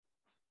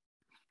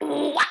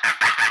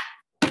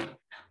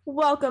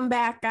Welcome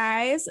back,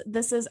 guys.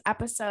 This is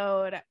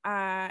episode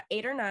 8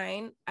 or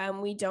 9.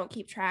 We don't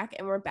keep track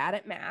and we're bad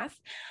at math.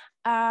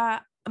 My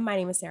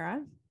name is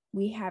Sarah.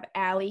 We have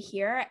Allie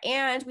here,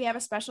 and we have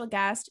a special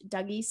guest,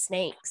 Dougie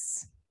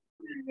Snakes.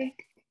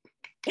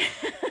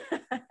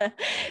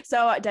 So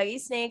Dougie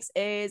Snakes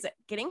is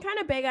getting kind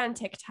of big on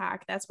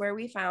TikTok. That's where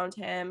we found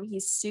him.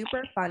 He's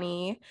super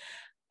funny.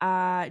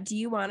 Do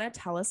you want to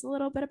tell us a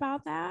little bit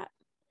about that?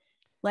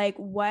 Like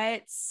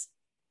what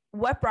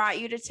brought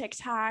you to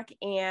TikTok,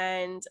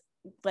 and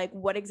like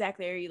what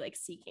exactly are you like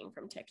seeking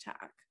from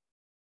TikTok?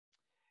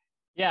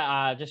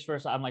 Yeah, just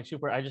first, I'm like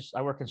super.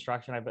 I work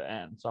construction,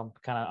 and so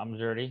I'm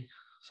dirty,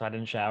 so I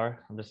didn't shower.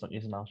 I'm just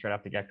using them straight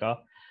off the get go.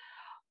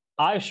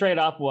 I straight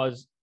up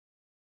was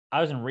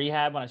I was in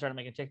rehab when I started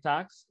making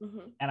TikToks,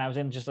 and I was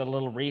in just a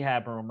little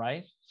rehab room,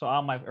 right? So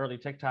all my early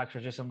TikToks were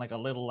just in like a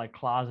little like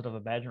closet of a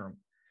bedroom,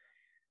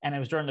 and it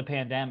was during the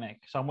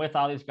pandemic. So I'm with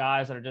all these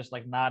guys that are just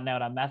like nodding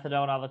out on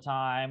methadone all the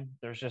time.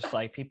 There's just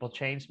like people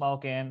chain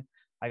smoking.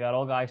 I got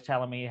old guys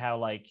telling me how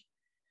like,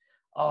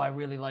 oh, I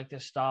really like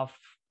this stuff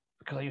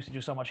because I used to do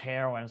so much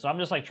heroin. So I'm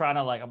just like trying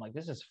to like, I'm like,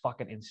 this is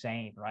fucking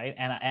insane, right?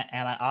 And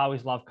I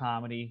always love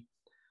comedy.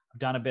 I've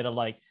done a bit of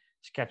like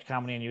sketch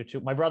comedy on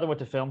YouTube. My brother went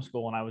to film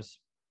school when I was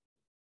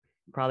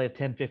probably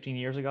 10, 15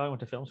 years ago. I went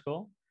to film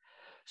school.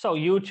 So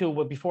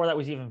YouTube, before that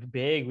was even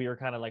big, we were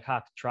kind of like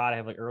hot to try to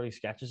have like early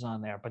sketches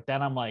on there. But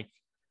then I'm like,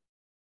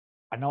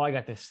 I know I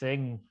got this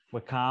thing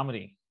with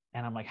comedy,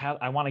 and I'm like, how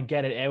I want to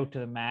get it out to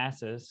the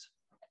masses.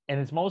 And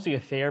it's mostly a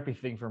therapy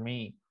thing for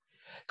me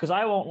because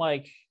I won't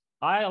like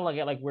I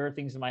get like weird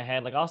things in my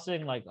head. Like I'll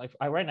sing like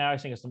I right now I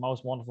think it's the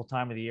most wonderful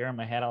time of the year in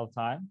my head all the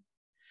time.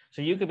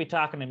 So you could be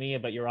talking to me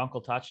about your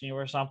uncle touching you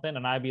or something,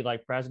 and I'd be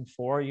like present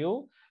for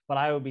you, but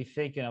I would be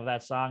thinking of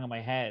that song in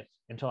my head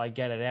until I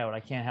get it out. I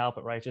can't help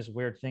it, right? It's just a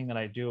weird thing that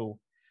I do.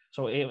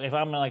 So if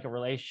I'm in like a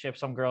relationship,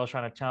 some girl's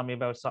trying to tell me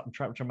about something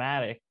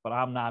traumatic, but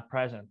I'm not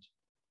present.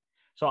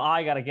 So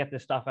I got to get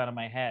this stuff out of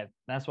my head.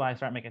 That's why I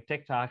start making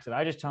TikToks, and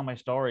I just tell my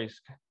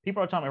stories.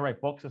 People are telling me to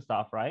write books and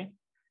stuff, right?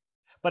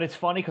 But it's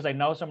funny because I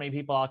know so many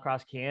people all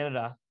across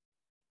Canada.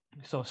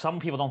 So some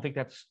people don't think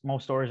that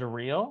most stories are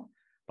real,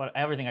 but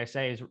everything I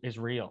say is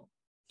real.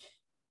 So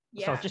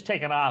it's Yeah. just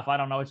taken off. I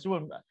don't know. It's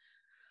doing.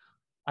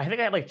 I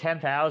think I had like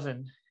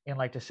 10,000 in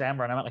like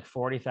December, and I'm at like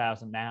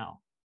 40,000 now.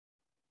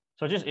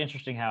 So it's just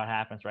interesting how it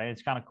happens, right?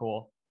 It's kind of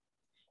cool.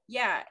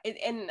 Yeah,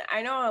 and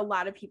I know a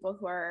lot of people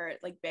who are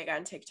like big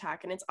on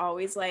TikTok, and it's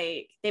always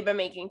like they've been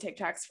making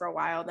TikToks for a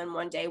while. Then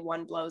one day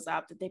one blows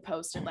up that they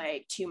posted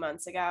like 2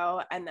 months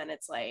ago, and then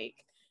it's like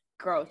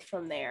growth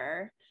from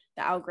there.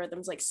 The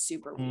algorithm's like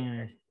super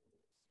weird. Mm.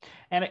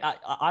 And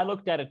I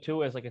looked at it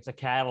too as like it's a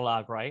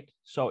catalog, right?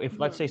 So if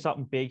let's say Mhm.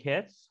 something big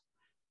hits,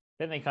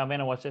 then they come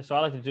in and what's it? So I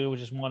like to do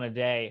just one a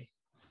day,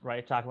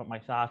 right? Talk about my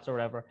thoughts or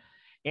whatever.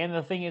 And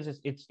the thing is,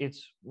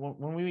 it's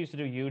when we used to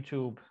do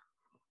YouTube,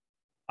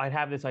 I'd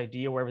have this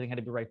idea where everything had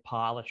to be right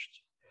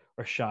polished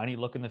or shiny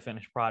look in the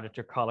finished product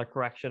or color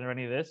correction or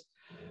any of this.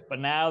 But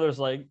now there's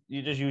like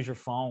you just use your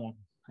phone,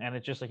 and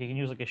it's just like you can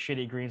use like a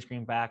shitty green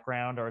screen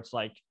background, or it's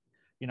like,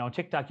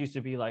 TikTok used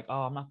to be like,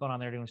 oh, I'm not going on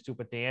there doing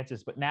stupid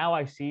dances. But now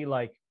I see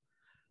like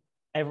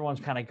everyone's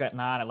kind of getting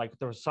on it. Like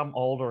there was some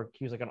older,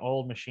 he was like an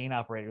old machine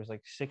operator. He was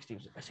like 60. He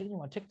was like, I seen him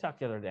on TikTok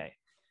the other day.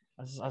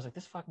 I was like,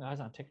 this fucking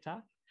guy's on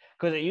TikTok.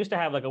 Because it used to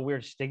have like a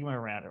weird stigma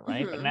around it,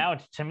 right? But Mhm. now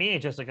it's to me,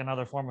 it's just like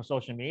another form of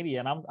social media.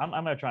 And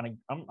I'm not trying to,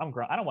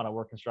 I don't want to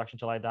work construction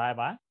until I die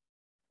by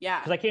Yeah.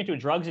 because I can't do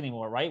drugs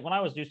anymore, right? When I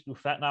was used to do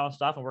fentanyl and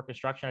stuff and work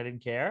construction, I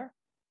didn't care.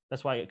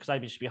 That's why, because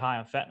I'd just be high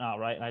on fentanyl,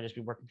 right? And I'd just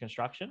be working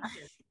construction.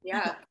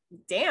 Yeah.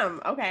 Damn.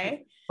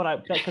 Okay.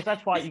 But because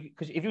that's why,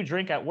 because if you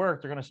drink at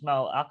work, they're going to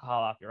smell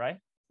alcohol off you, right?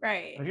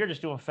 Right. If you're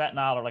just doing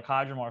fentanyl or like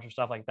hydromorphs or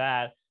stuff like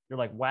that, you're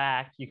like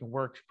whack. You can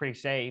work pretty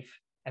safe,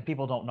 and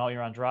people don't know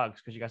you're on drugs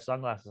because you got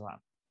sunglasses on.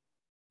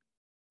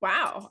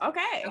 Wow.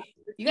 Okay.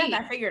 You got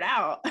that figured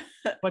out.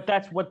 But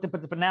that's what.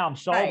 But now I'm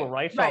sober, Right.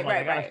 right? So I'm Right. like, I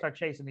Right. got to Right. start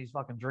chasing these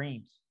fucking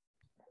dreams.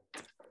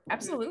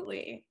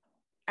 Absolutely.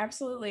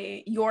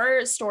 Absolutely.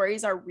 Your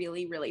stories are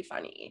really, really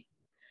funny.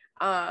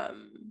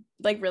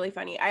 Like really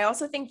funny. I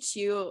also think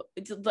too,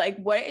 like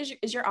what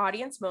is your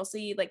audience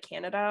mostly like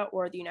Canada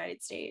or the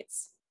United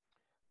States?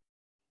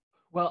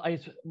 Well,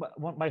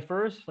 my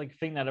first like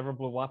thing that ever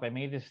blew up, I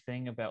made this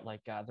thing about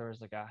like there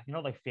was like a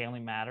like Family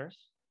Matters.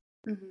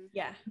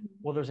 Yeah.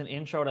 Well, there's an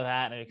intro to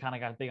that, and it kind of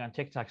got big on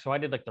TikTok. So I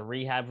did like the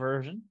rehab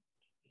version.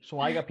 So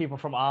I got people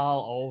from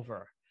all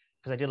over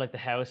because I did like the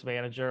house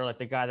manager, like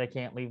the guy that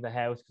can't leave the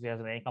house because he has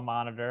an ankle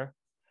monitor.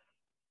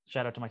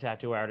 Shout out to my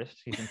tattoo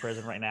artist. He's in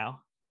prison right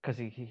now because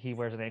he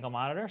wears an ankle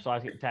monitor. So I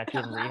was getting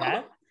tattooed in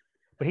rehab,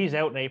 but he's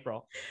out in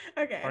April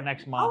or Okay.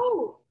 next month.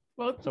 Oh,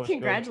 well, So it's good. But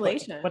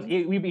congratulations.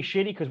 we'd be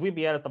shitty because we'd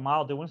be out at the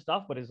mall doing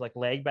stuff, but his leg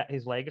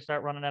would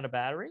start running out of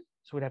battery.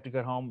 So we'd have to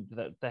go home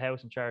to the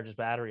house and charge his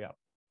battery up.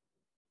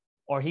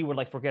 Or he would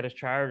like forget his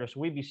charger. So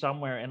we'd be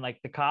somewhere and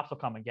like the cops will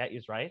come and get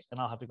you, right? And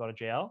I'll have to go to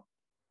jail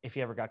if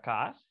he ever got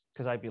caught.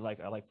 Cause I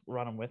like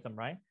running with him,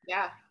 right?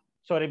 Yeah.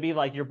 So it'd be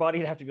like your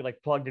buddy'd have to be like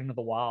plugged into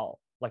the wall.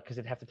 like because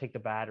it'd have to take the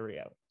battery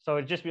out. So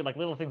it'd just be like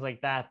little things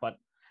like that. But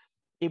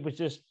it was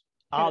just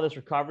all this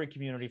recovery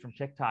community from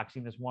TikTok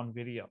seeing this one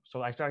video.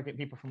 So I started getting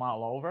people from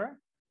all over.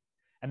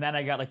 And then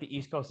I got like the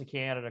East Coast of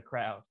Canada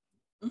crowd.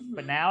 Mhm.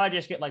 But now I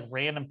just get like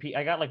random people.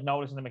 I got like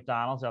noticed in the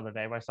McDonald's the other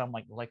day by some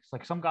like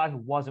some guy who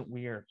wasn't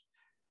weird.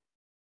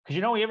 Cause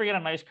you know, you ever get a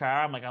nice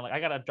car, I'm like, I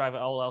gotta drive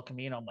an old El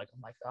Camino. I'm like,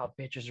 oh,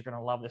 bitches are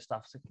gonna love this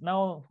stuff. It's like,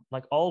 no,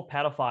 like old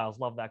pedophiles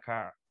love that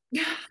car.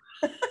 Do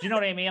you know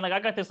what I mean? Like I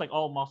got this like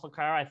old muscle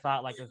car. I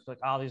thought like it's like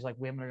all these like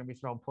women are gonna be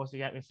throwing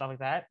pussy at me and stuff like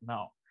that.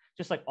 No,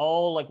 just like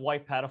old like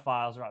white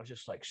pedophiles. Or I was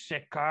just like,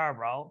 sick car,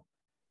 bro.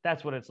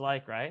 That's what it's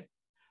like, right?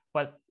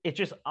 But it's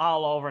just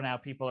all over now.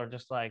 People are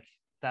just like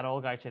that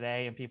old guy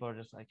today, and people are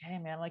just like, hey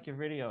man, I like your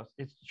videos.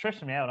 It's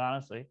tripping me out,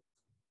 honestly.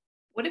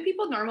 What do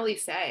people normally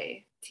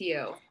say to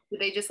you? Do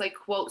they just like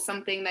quote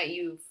something that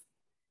you've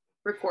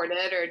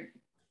recorded, or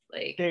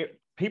like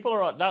people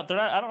are not, they're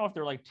not, I don't know if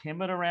they're like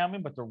timid around me,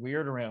 but they're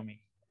weird around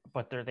me.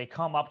 But they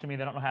come up to me,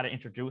 they don't know how to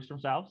introduce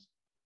themselves.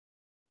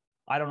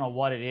 I don't know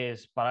what it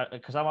is, but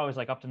because I'm always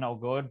like up to no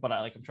good, but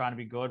I'm trying to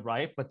be good,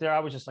 right? But they're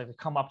always just like, they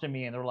come up to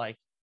me and they're like,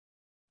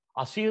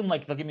 I'll see them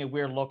like they'll give me a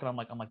weird look, and I'm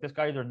like this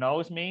guy either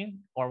knows me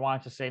or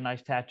wants to say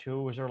nice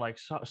tattoos or like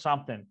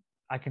something.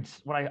 I can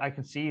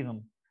see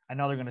them, I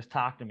know they're gonna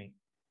talk to me.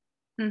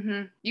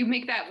 mm-hmm. You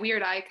make that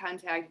weird eye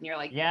contact and you're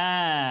like,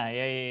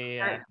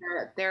 yeah.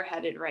 They're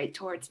headed right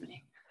towards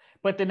me.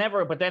 But then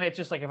it's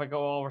just like if I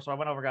go over, so I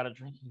went over, got a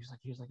drink. He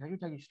was like, are you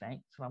Dougie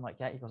Snakes? And I'm like,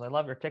 yeah. He goes, I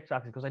love your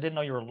TikToks. He goes, I didn't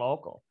know you were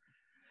local.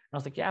 And I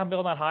was like, yeah, I'm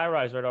building that high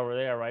rise right over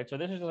there, right? So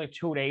this is just like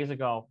 2 days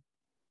ago.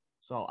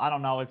 So I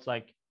don't know. It's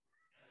like,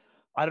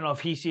 I don't know if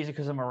he sees it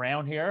because I'm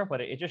around here,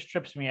 but it just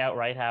trips me out,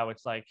 right? How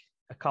it's like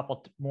a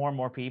couple more and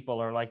more people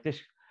are like this.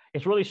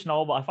 It's really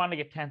snowball. I find to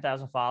get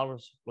 10,000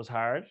 followers was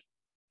hard,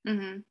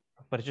 Mm-hmm.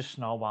 but it's just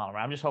snowballing.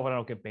 I'm just hoping I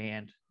don't get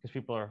banned because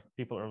people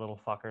are little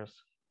fuckers.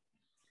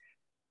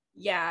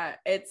 Yeah,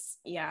 I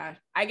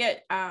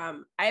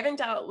haven't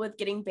dealt with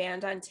getting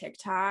banned on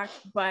TikTok,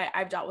 but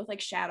I've dealt with like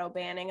shadow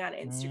banning on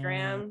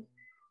Instagram.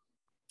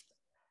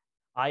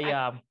 I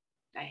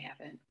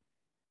haven't.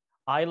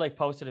 I like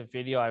posted a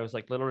video. I was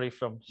like literally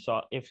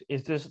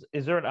is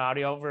there an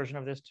audio version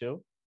of this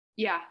too?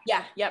 Yeah.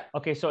 Yep.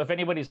 Okay, so if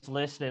anybody's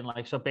listening,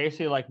 like, so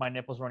basically like my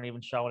nipples weren't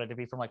even showing it to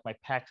be from like my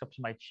pecs up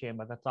to my chin,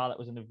 but that's all that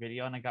was in the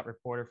video, and I got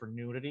reported for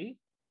nudity.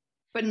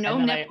 But no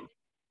nipples.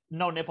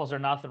 No nipples or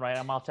nothing, right?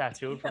 I'm all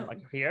tattooed from like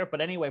here. But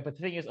anyway, but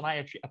the thing is, and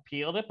I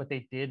appealed it, but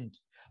they didn't.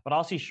 But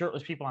I'll see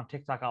shirtless people on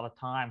TikTok all the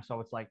time. So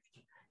it's like,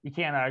 you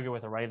can't argue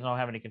with it, right? I don't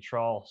have any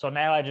control. So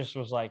now I just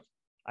was like,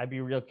 I'd be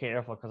real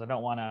careful because I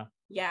don't want to.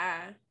 Yeah.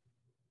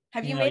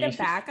 Have you made a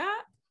backup?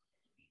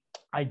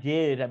 I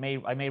did. I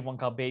made one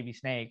called Baby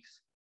Snakes.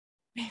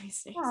 Baby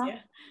Snakes, yeah.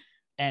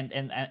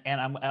 And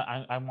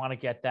I want to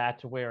get that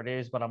to where it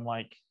is, but I'm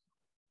like,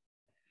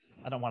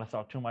 I don't want to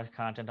throw too much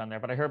content on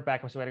there, but I heard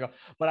back was the way to go.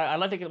 But I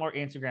like to get more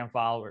Instagram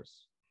followers.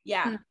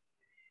 Yeah.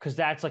 Because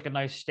that's like a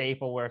nice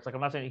staple where it's like,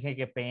 I'm not saying you can't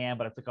get banned,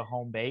 but it's like a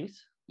home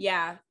base.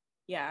 Yeah,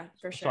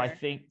 for sure. So I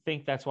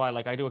think that's why,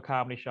 like, I do a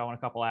comedy show in a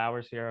couple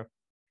hours here.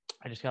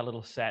 I just got a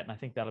little set, and I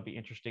think that'll be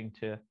interesting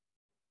to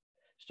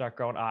start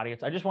growing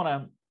audience. I just want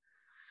to,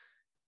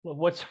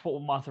 what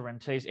month are in?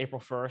 Today's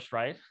April 1st,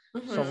 right?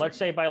 Mm-hmm. So let's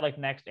say by like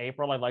next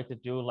April, I'd like to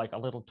do like a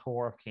little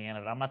tour of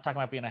Canada. I'm not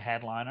talking about being a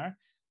headliner.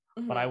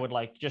 Mm-hmm. But I would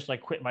like just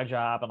like quit my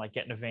job and like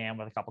get in a van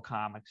with a couple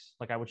comics.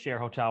 Like I would share a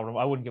hotel room.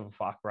 I wouldn't give a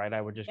fuck, right?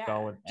 I would just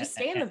go and just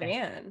stay in the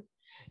van.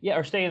 Yeah,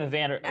 or stay in the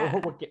van.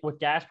 Or with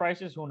gas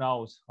prices, who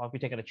knows? I'll be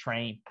taking a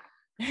train.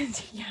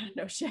 Yeah,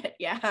 no shit.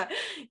 Yeah.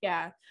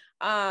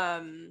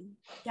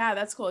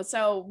 That's cool.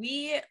 So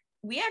we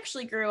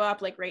actually grew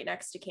up like right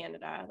next to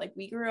Canada. Like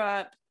we grew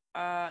up.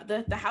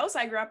 The house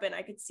I grew up in,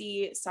 I could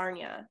see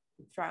Sarnia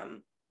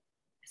from.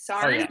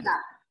 Sarnia. Oh, yeah.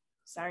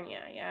 Sarnia,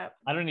 yeah.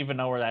 I don't even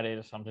know where that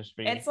is. I'm just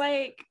being. It's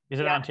like. Is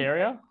it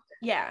Ontario?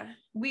 Yeah,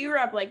 we grew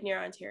up like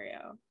near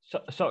Ontario.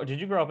 So did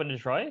you grow up in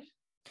Detroit?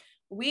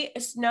 We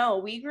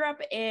grew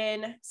up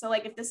in, so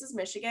like if this is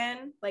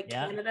Michigan, like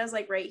Canada's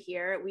like right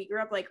here. We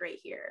grew up like right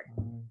here.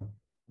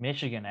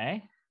 Michigan, eh?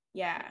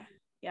 Yeah.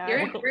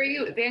 Where are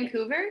you?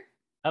 Vancouver?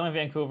 I'm in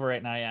Vancouver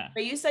right now, yeah.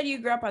 But you said you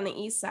grew up on the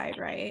east side,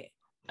 right?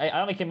 I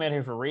only came out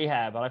here for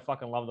rehab, but I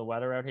fucking love the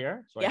weather out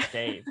here, so I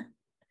stayed.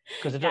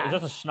 Because it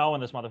doesn't snow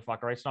in this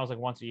motherfucker, right? It snows like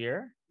once a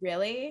year.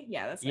 Really?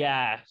 Yeah, that's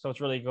so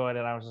it's really good.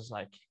 And I was just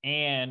like,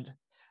 and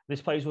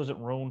this place wasn't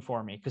ruined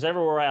for me because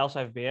everywhere else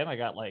I've been, I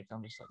got like,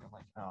 I'm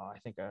like, oh, I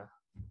think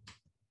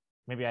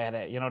maybe I had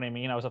a, you know what I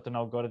mean? I was up to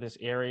no good at this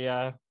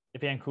area. In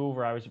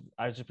Vancouver,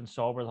 I just been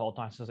sober the whole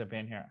time since I've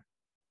been here.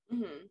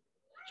 Mm-hmm.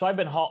 So I've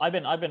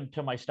been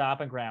to my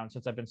stopping ground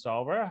since I've been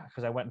sober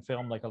because I went and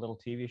filmed like a little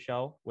TV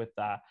show with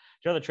do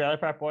you know the Trailer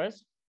Park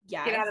Boys?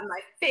 Yeah. Get out of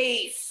my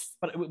face.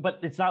 But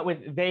it's not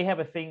with, they have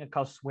a thing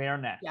called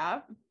SwearNet.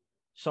 Yeah.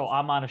 So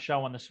I'm on a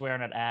show on the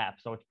SwearNet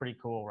app. So it's pretty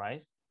cool,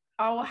 right?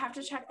 Oh, we'll have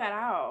to check that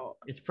out.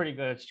 It's pretty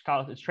good.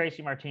 It's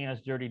Tracy Martinez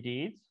Dirty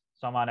Deeds.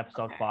 So I'm on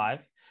episode 5.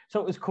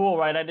 So it was cool,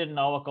 right? I didn't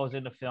know what goes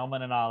into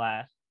filming and all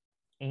that.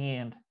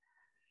 And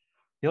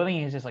The only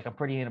thing is just like I'm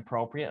pretty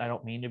inappropriate. I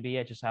don't mean to be.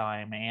 It's just how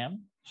I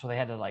am. So they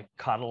had to like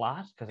cut a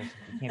lot because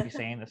you can't be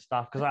saying this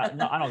stuff because I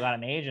don't got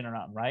an agent or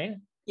nothing, right?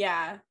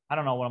 Yeah. I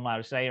don't know what I'm allowed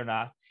to say or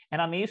not.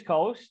 And on the East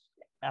Coast,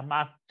 I'm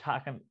not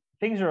talking.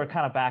 Things are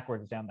kind of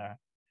backwards down there.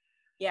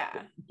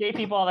 Yeah. Gay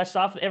people, all that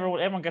stuff.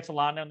 Everyone gets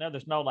along down there.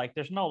 There's no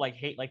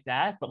hate like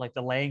that, but like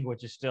the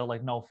language is still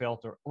like no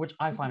filter, which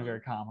I find very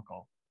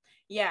comical.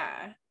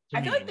 Yeah.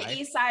 I feel like the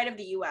east side of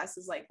the US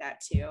is like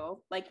that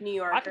too. Like New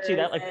York. I could see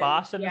that, like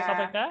Boston and stuff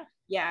like that.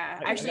 Yeah.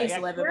 I actually used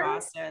to live in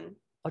Boston.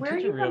 Where are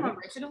you from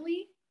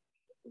originally?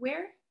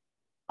 Where?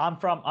 I'm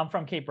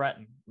from Cape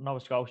Breton, Nova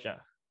Scotia.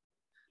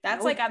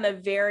 That's like on the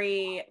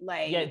very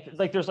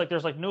like there's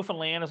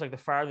Newfoundland is like the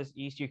farthest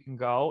east you can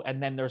go,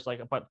 and then there's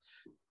but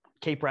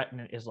Cape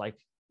Breton is like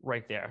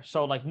right there.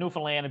 So like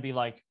Newfoundland would be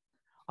like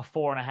a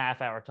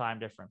 4.5 hour time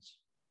difference.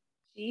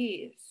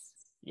 Jeez.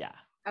 Yeah.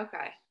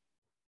 Okay.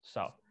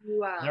 So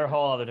they're a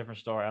whole other different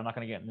story. I'm not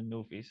going to get into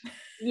Newfies.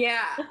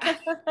 Yeah.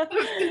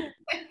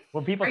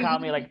 When people call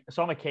me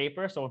so I'm a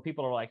caper. So when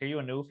people are like, "Are you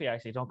a Newfie?" I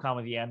say, "Don't call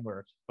me the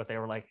N-word." But they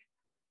were like,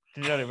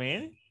 "Do you know what I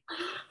mean?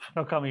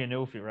 Don't call me a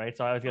Newfie," right?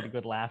 So I always get a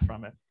good laugh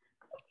from it.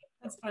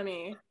 That's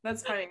funny.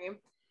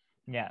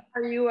 Yeah.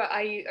 Are you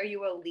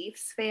a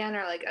Leafs fan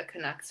or like a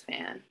Canucks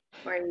fan?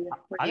 I'm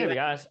gonna be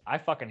honest. I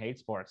fucking hate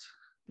sports.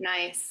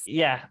 Nice.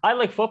 Yeah, I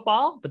like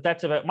football, but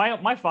that's about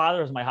my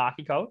father was my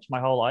hockey coach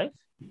my whole life.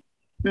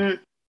 Mm.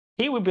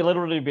 He would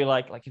literally be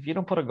like if you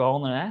don't put a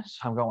goal in the net,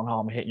 I'm going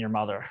home and hitting your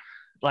mother.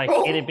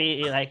 It'd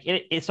be like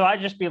it. So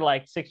I'd just be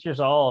like 6 years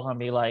old and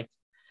be like,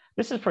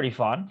 this is pretty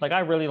fun. Like I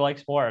really like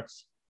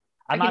sports.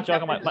 I'm not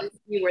joking.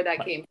 See where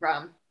that came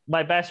from.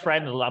 My best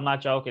friend, I'm not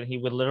joking. He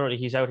would literally,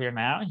 he's out here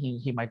now.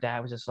 My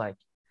dad was just like,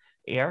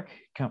 Eric,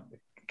 come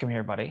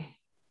here, buddy.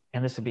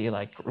 And this would be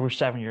like, we're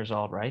 7 years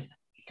old, right?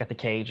 Got the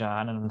cage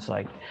on, and it's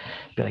like,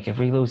 be like, if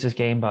we lose this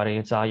game, buddy,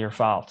 it's all your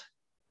fault.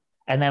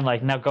 And then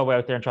like now go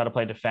out there and try to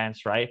play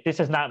defense, right? This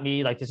is not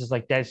me. Like this is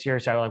like dead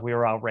serious how like we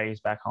were all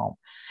raised back home,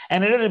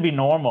 and it'd be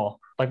normal.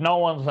 Like no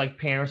one's like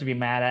parents would be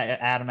mad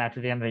at him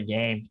after the end of the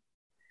game.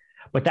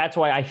 But that's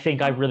why I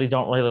think I really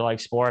don't really like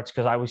sports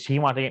because he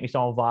wanted to get me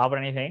so involved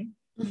in anything.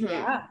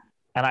 Yeah.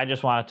 And I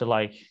just wanted to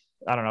like,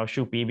 I don't know,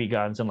 shoot BB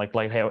guns and like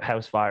light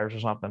house fires or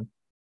something.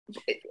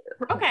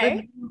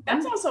 Okay.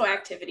 That's also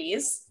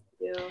activities.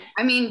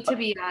 I mean, to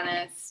be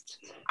honest,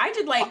 I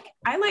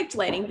liked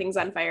lighting things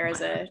on fire as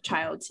a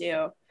child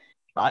too.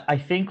 I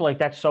think like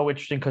that's so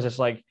interesting because it's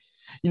like,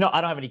 I don't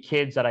have any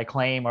kids that I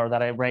claim or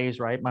that I raise,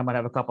 right? I might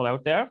have a couple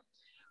out there.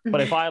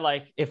 But if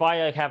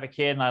I have a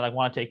kid and I like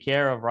want to take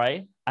care of,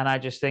 right? And I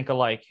just think of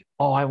like,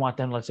 oh, I want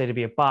them, let's say, to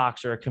be a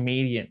boxer or a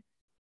comedian.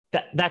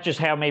 That's just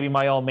how maybe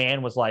my old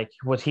man was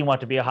he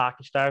wanted to be a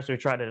hockey star. So he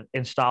tried to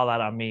install that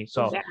on me.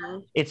 So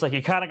it's like,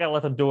 you kind of got to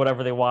let them do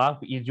whatever they want,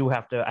 but you do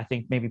have to, I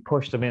think, maybe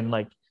push them in,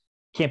 like,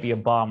 can't be a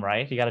bum,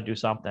 right? You got to do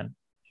something.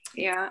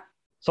 Yeah.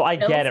 So I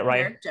get it,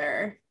 right?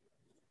 Character.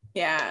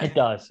 Yeah. It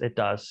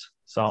does.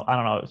 So I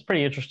don't know. It's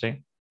pretty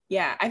interesting.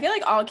 Yeah. I feel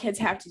like all kids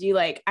have to do,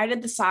 like, I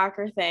did the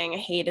soccer thing. I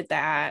hated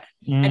that.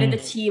 I did the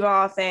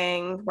T-ball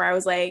thing where I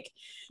was like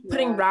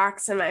putting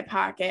rocks in my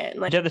pocket. And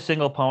like, did you have the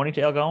single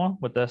ponytail going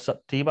with the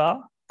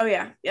T-ball? Oh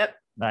yeah. Yep.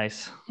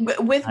 Nice.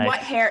 With what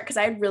hair? Because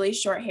I had really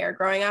short hair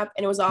growing up,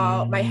 and it was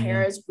all my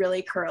hair is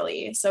really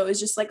curly, so it was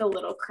just like a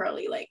little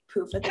curly like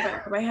poof at the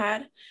back of my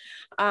head.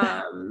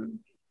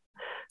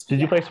 Did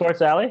you play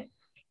sports, Allie?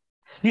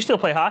 You still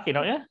play hockey,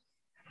 don't you?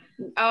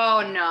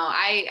 Oh no,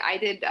 I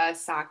did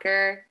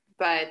soccer,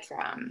 but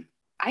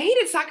I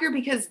hated soccer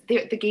because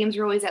the games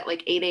were always at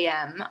like 8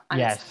 a.m.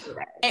 Yes.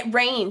 It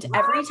rained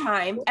every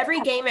time.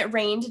 Every game it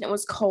rained and it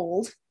was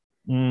cold.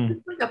 It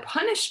was like a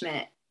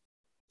punishment.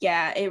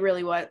 Yeah, it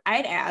really was. I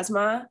had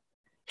asthma,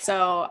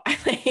 so I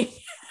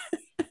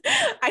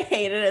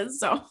hated it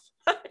so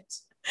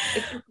much.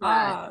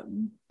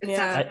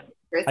 Yeah.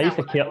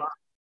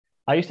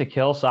 I used to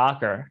kill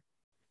soccer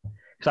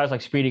because I was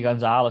like Speedy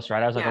Gonzalez,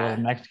 right? I was like a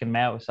little Mexican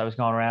mouse. I was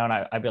going around.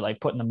 I'd be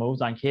like putting the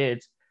moves on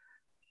kids,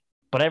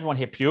 but everyone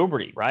hit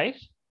puberty, right?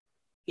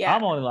 Yeah.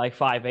 I'm only like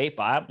 5'8",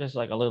 but I'm just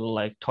like a little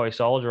like toy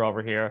soldier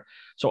over here.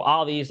 So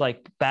all these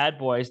like bad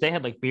boys, they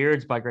had like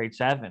beards by grade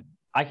 7.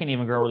 I can't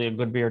even grow really a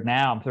good beard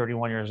now. I'm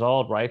 31 years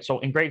old, right? So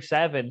in grade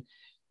 7,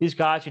 these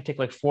guys would take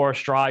like 4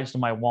 strides to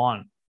my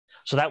 1.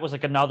 So that was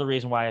like another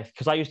reason why,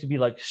 because I used to be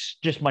like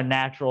just my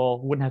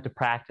natural, wouldn't have to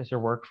practice or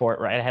work for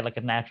it, right? I had like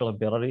a natural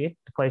ability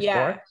to play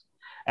sports.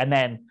 And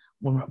then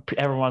when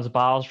everyone's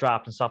balls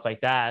dropped and stuff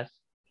like that,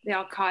 they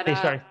all caught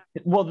up.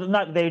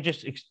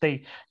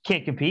 They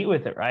can't compete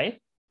with it,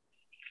 right?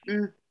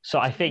 So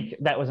I think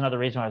that was another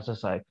reason why I was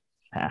just like,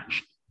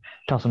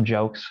 tell some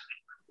jokes.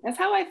 That's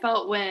how I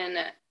felt when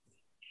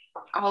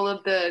all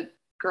of the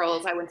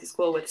girls I went to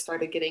school with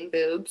started getting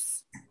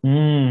boobs.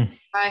 I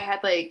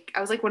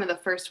was like one of the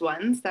first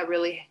ones that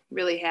really,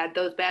 really had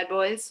those bad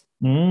boys.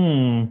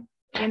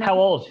 How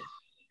old?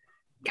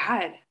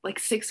 God, like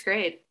 6th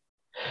grade.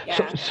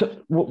 Yeah.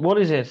 So what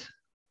is it?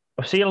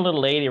 I'm seeing a little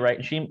lady,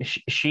 right?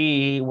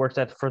 She works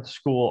for the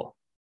school,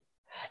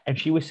 And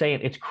she was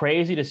saying it's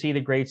crazy to see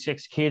the grade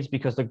 6 kids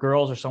because the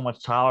girls are so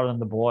much taller than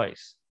the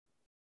boys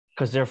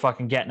because they're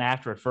fucking getting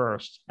after it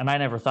first. And I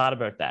never thought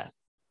about that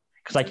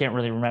because I can't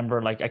really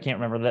remember, like, I can't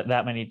remember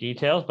that many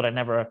details, but I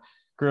never,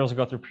 girls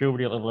go through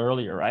puberty a little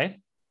earlier, right?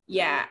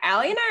 Yeah.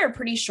 Allie and I are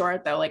pretty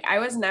short though. Like I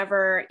was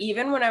never,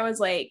 even when I was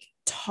like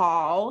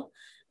tall,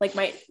 like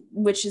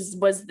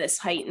was this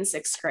height in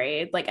 6th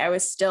grade. Like I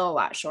was still a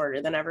lot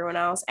shorter than everyone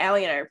else.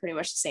 Allie and I are pretty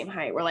much the same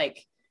height. We're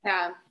like,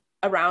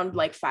 around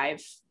like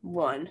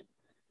 5'1".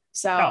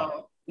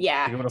 So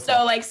yeah. Beautiful.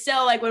 So like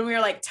still like when we were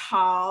like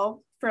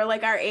tall for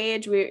like our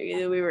age,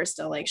 we were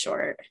still like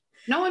short.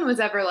 No one was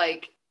ever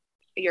like,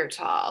 you're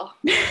tall.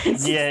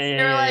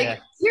 They're like,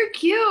 you're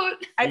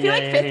cute. I feel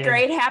like 5th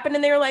grade happened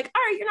and they were like,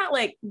 all right, you're not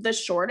like the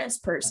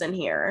shortest person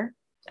here.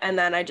 And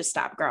then I just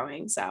stopped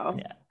growing. So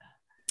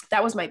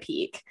that was my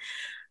peak.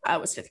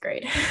 Was 5th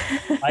grade.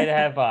 I'd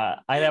have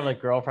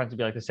like girlfriends to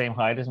be like the same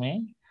height as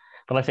me.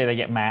 But let's say they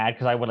get mad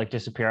because I would like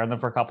disappear on them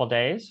for a couple of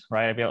days,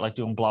 right? I'd be out like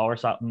doing blow or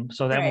something.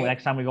 So then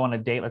next time we go on a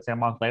date, let's say a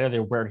month later, they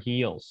wear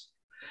heels.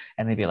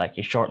 And they'd be like,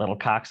 you short little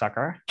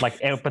cocksucker.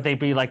 Like, but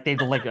they'd like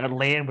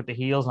land with the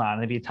heels on.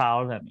 And they'd be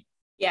taller than me.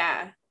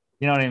 Yeah.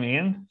 You know what I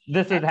mean?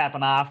 This didn't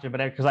happen often, but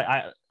because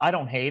I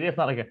don't hate it. It's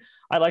not like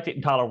I like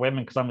dating taller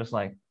women because I'm just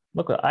like,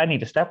 look, I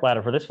need a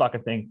stepladder for this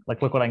fucking thing.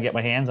 Like, look what I can get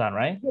my hands on,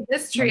 right?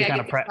 This tree I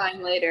get to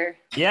climb later.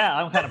 Yeah,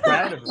 I'm kind of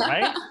proud of it,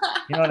 right?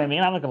 You know what I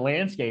mean? I'm like a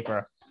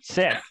landscaper.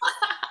 Sick.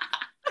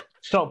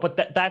 So,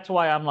 but that's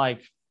why I'm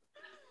like,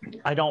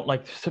 I don't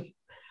like.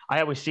 I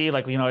always see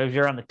like, you know, if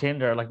you're on the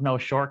Tinder, like no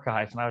short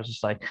guys, and I was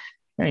just like,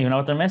 yeah, you know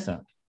what they're missing.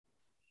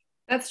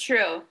 That's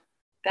true.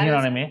 You know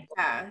what I mean?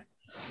 Yeah.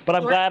 But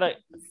I'm glad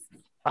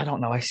I don't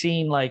know. I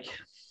seen like,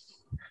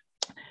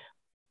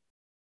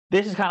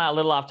 this is kind of a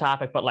little off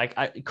topic, but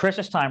like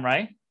Christmas time,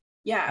 right?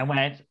 Yeah.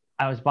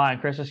 I was buying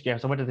Christmas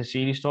gifts. I went to the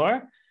CD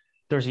store.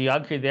 There's a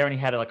young kid there and he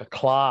had like a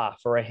claw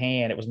for a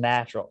hand. It was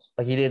natural.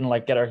 Like he didn't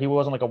like he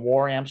wasn't like a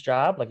war amp's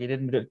job. Like he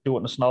didn't do it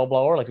in a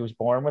snowblower. Like he was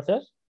born with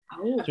it.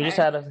 Oh, okay. So he just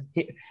had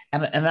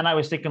and then I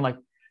was thinking like,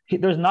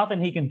 there's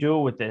nothing he can do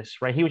with this,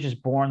 right? He was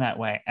just born that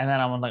way. And then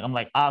I'm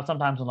like,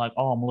 sometimes I'm like,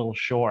 oh, I'm a little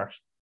short.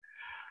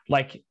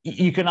 Like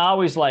you can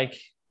always like,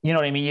 you know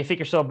what I mean? You think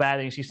you're so bad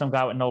that you see some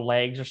guy with no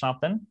legs or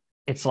something.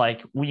 It's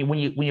like when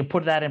you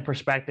put that in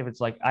perspective,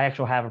 it's like I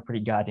actually have a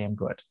pretty goddamn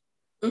good.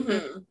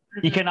 Mm-hmm.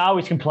 You can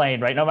always complain,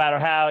 right? No matter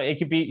how you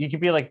could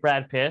be like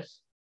Brad Pitt.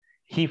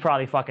 He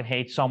probably fucking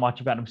hates so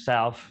much about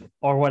himself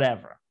or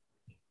whatever.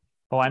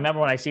 But I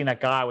remember when I seen that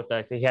guy with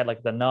he had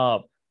like the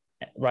nub,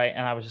 right?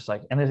 And I was just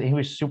like, and he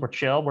was super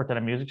chill, worked at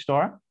a music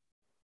store,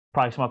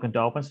 probably smoking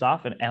dope and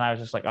stuff. And I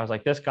was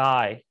like, this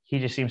guy, he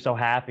just seems so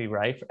happy,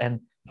 right?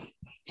 And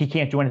he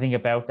can't do anything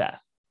about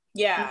that.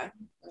 Yeah,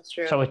 that's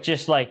true. So it's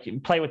just like,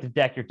 play with the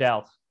deck you're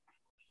dealt.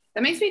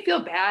 That makes me feel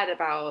bad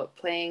about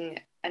playing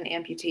an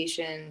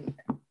amputation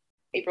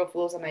April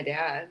Fool's on my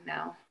dad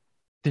now.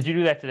 Did you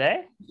do that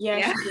today?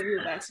 Yeah. She did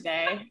do that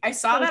today. I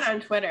saw that on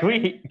Twitter.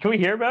 Can we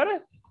hear about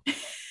it?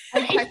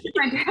 I texted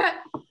my dad.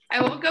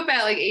 I woke up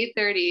at like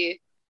 8:30.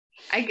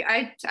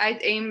 I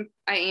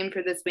aim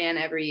for this man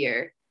every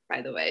year,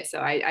 by the way. So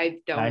I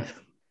don't. Nice.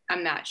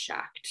 I'm not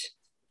shocked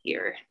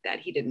here that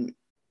he didn't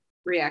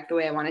react the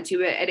way I wanted to.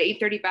 But at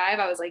 8:35,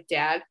 I was like,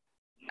 Dad,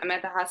 I'm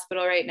at the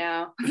hospital right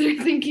now.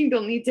 They're thinking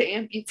they'll need to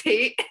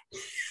amputate.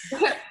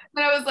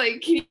 And I was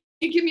like, can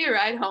you give me a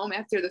ride home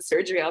after the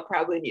surgery? I'll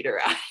probably need a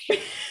ride.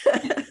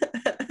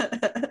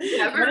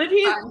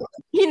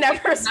 He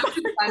never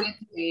responded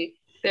to me.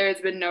 There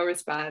has been no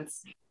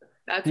response.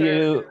 That's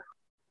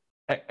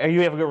are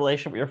you have a good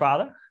relationship with your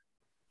father?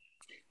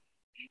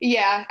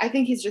 Yeah, I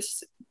think he's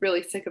just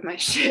really sick of my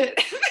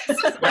shit.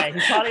 Yeah,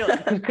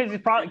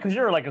 he's probably because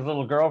you're like his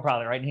little girl,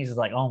 probably, right? And he's just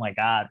like, oh my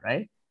God,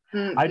 right?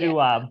 I do.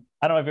 I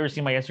don't know if you've ever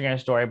seen my Instagram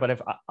story, but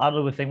if I'll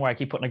do the thing where I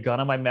keep putting a gun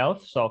in my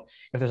mouth. So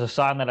if there's a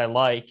song that I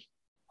like,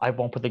 I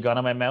won't put the gun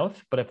in my mouth.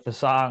 But if the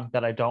song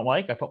that I don't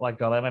like, I put my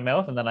gun in my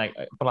mouth, and then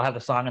but I'll have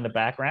the song in the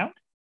background.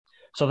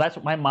 So that's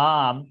what my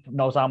mom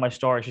knows all my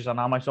stories. She's on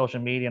all my social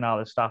media and all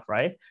this stuff,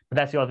 right? But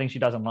that's the only thing she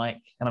doesn't like.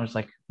 And I'm just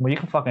like, well, you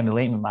can fucking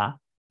delete me, Ma.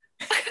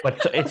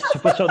 But so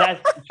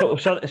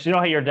you know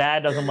how your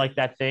dad doesn't like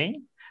that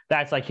thing?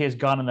 That's like his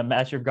gun in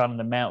that's your gun in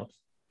the mouth.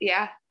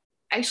 Yeah.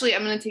 Actually,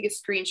 I'm gonna take a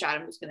screenshot.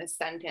 I'm just gonna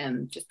send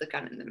him just the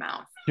gun in the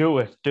mouth. Do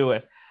it.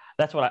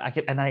 That's what I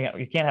can. And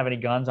you can't have any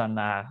guns on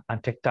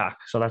TikTok.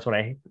 So that's what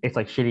it's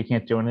like shit. You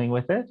can't do anything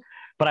with it.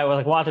 But I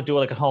like wanted to do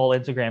like a whole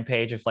Instagram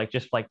page of like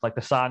just like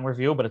the song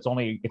review, but it's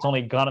only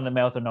gun in the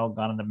mouth or no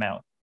gun in the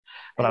mouth.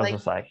 But I was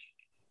just like,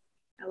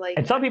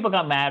 and some people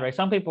got mad, right?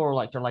 Some people were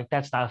like, they're like,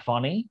 that's not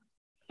funny.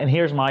 And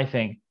here's my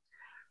thing.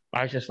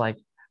 I was just like,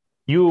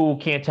 you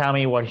can't tell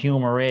me what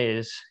humor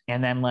is.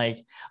 And then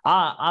like,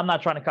 I'm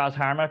not trying to cause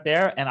harm out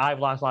there. And I've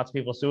lost lots of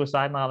people to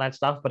suicide and all that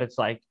stuff. But it's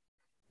like,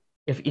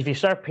 if you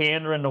start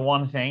pandering to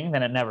one thing,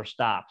 then it never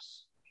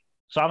stops.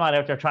 So I'm not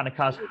out there trying to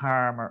cause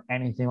harm or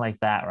anything like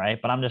that, right?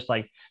 But I'm just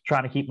like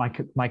trying to keep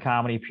my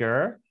comedy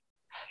pure.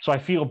 So I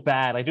feel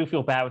bad. I do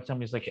feel bad when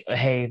somebody's like,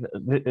 hey,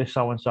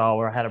 so and so,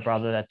 or I had a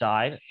brother that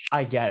died.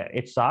 I get it.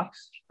 It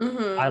sucks.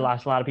 I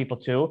lost a lot of people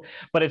too.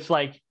 But it's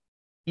like,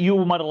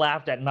 you might have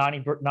laughed at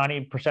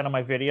 90% of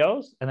my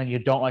videos, and then you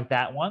don't like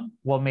that one.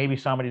 Well, maybe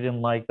somebody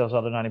didn't like those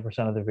other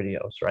 90% of the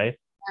videos, right?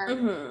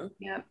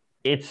 Yep.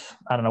 It's,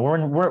 I don't know.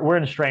 We're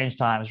in strange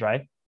times,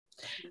 right?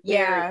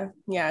 Yeah,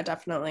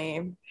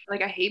 definitely.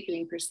 Like, I hate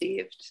being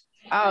perceived.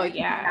 Oh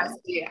yeah.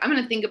 I'm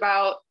gonna think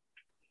about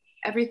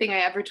everything I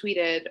ever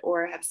tweeted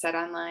or have said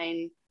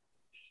online.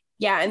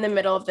 Yeah, in the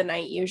middle of the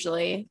night,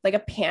 usually, like a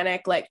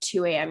panic, like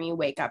 2 a.m. You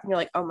wake up and you're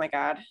like, oh my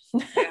God.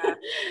 Yeah.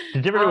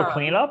 Did you ever do a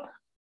cleanup?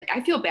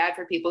 I feel bad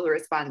for people who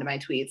respond to my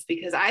tweets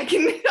because I'll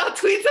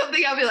tweet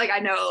something, I'll be like, I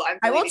know.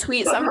 I will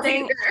tweet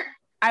something.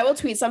 I will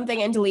tweet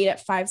something and delete it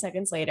 5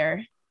 seconds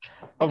later.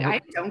 I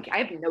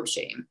have no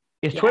shame.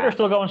 Is Twitter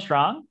still going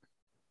strong?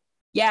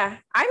 Yeah.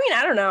 I mean,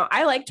 I don't know.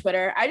 I like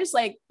Twitter. I just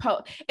like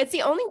it's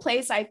the only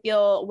place I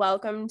feel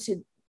welcome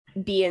to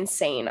be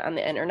insane on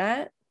the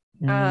internet.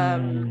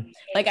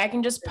 Like I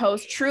can just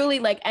post truly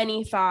like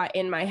any thought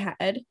in my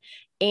head,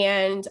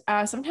 and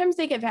sometimes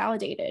they get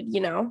validated,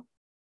 you know.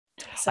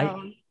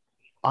 So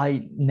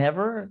I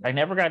never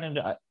got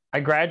into. I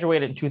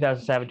graduated in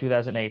 2007,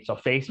 2008, so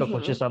Facebook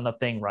was just on the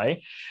thing,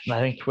 right? And I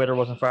think Twitter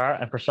wasn't far,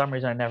 and for some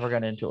reason I never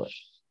got into it.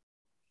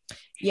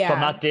 Yeah, so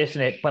I'm not dissing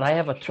it, but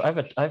I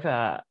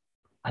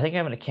think I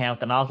have an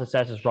account, and all it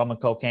says is rum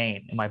and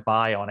cocaine in my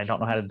bio, and I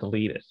don't know how to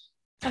delete it.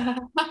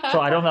 So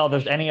I don't know if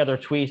there's any other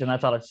tweets, and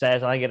that's all it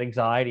says. And I get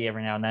anxiety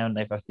every now and then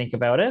if I think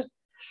about it.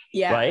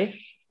 Yeah. Right.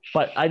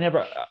 But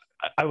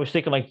I was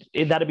thinking like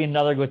that'd be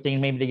another good thing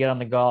maybe to get on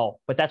the go.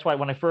 But that's why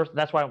when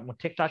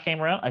TikTok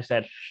came around, I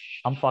said,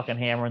 I'm fucking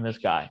hammering this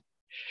guy,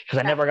 because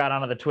I never got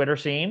onto the Twitter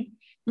scene.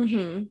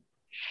 And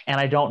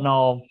I don't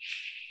know,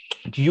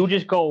 do you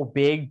just go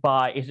big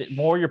is it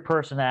more your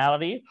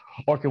personality,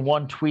 or can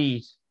one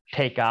tweet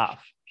take off?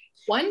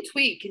 One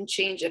tweet can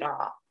change it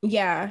all.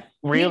 Yeah.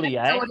 Really?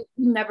 You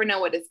never know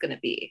what it's going to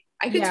be.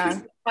 I could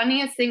tweet the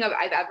funniest thing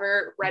I've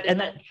ever read.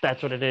 And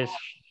that's what it is.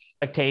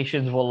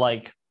 Expectations will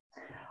like,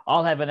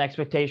 I'll have an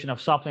expectation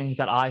of something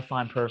that I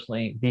find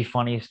personally the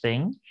funniest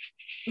thing.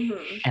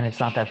 And it's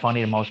not that funny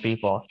to most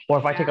people. Or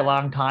if I take a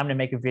long time to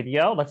make a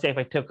video, let's say if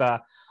I took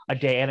a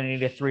day and I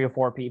needed 3 or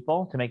 4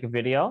 people to make a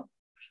video,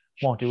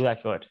 won't do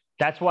that good.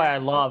 That's why I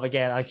love,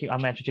 again, I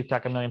mentioned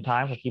TikTok a million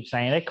times. I keep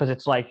saying it because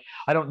it's like,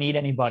 I don't need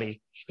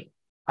anybody.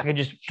 I can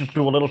just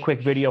do a little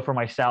quick video for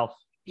myself.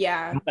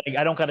 Yeah.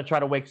 I don't got to try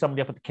to wake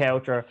somebody up at the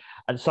couch, or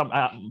a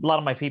lot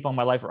of my people in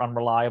my life are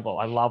unreliable.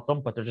 I love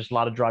them, but they're just a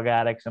lot of drug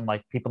addicts, and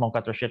like people don't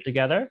got their shit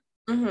together.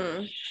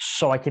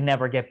 So I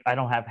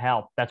don't have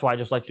help. That's why I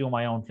just like doing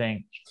my own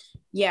thing.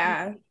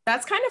 Yeah,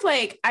 that's kind of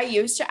like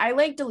I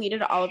like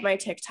deleted all of my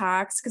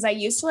TikToks because I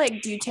used to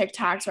like do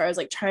TikToks where I was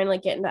like trying to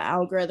like get into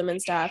algorithm and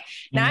stuff.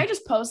 Now I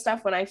just post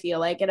stuff when I feel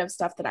like it, of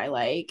stuff that I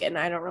like, and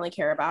I don't really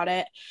care about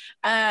it.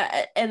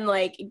 And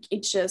like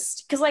it's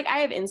just because like I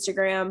have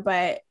Instagram,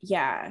 but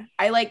yeah,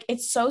 I like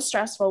it's so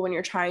stressful when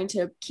you're trying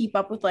to keep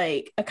up with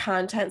like a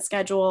content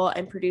schedule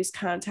and produce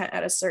content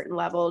at a certain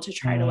level to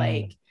try to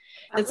like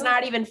it's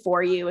not even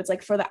for you, it's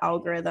like for the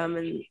algorithm,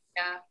 and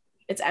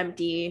it's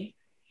empty.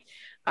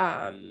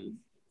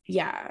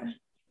 Yeah,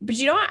 but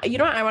you know what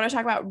I want to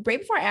talk about. Right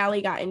before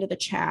Allie got into the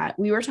chat,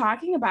 we were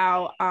talking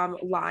about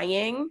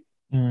lying.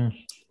 I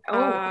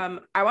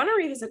want to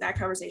revisit that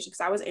conversation because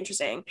that was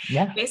interesting.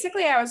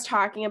 Basically I was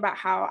talking about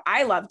how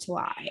I love to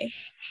lie.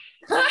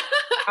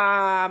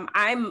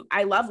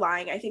 I love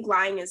lying. I think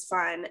lying is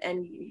fun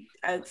and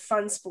a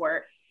fun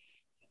sport.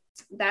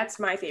 That's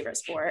my favorite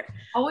sport.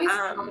 Always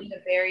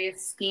the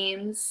various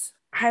schemes.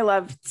 I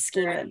love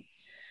scheming.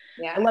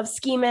 I love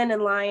scheming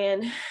and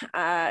lying,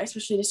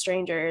 especially to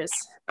strangers.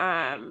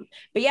 But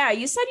yeah,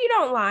 you said you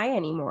don't lie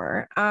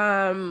anymore,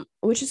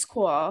 which is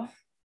cool.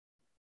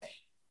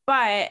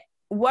 But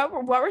what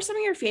were some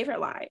of your favorite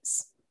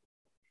lies?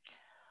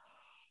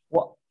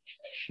 Well,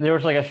 there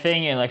was like a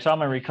thing in like, so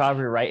I'm in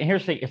recovery, right? And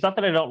here's the thing, it's not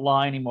that I don't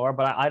lie anymore,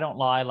 but I don't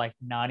lie like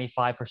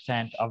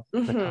 95% of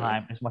the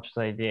time as much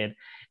as I did.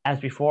 As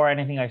before,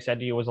 anything I said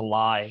to you was a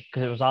lie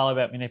because it was all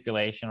about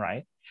manipulation,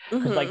 right?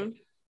 Because like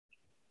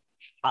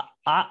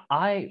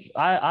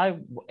I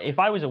if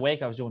I was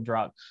awake, I was doing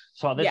drugs.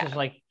 So this is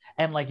like,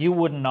 and like you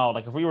wouldn't know.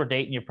 Like if we were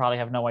dating, you probably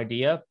have no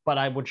idea, but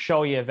I would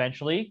show you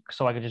eventually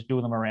so I could just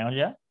do them around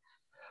you.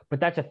 But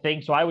that's a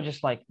thing. So I would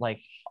just like,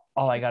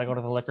 oh, I gotta go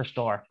to the liquor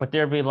store. But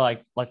there'd be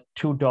like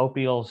 2 dope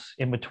deals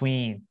in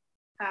between.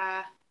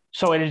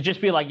 So it'd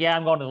just be like, yeah,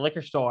 I'm going to the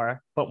liquor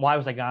store, but why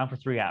was I gone for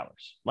 3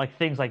 hours? Like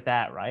things like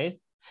that, right?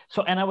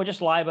 So, and I would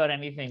just lie about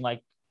anything,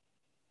 like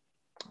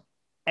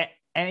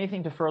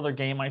anything to further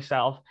gain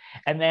myself.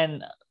 And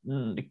then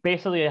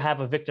basically I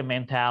have a victim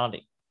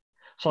mentality.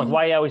 So like,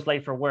 why are you always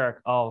late for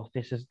work? Oh,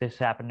 this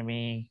happened to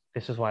me.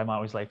 This is why I'm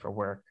always late for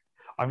work.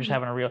 I'm just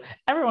having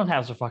everyone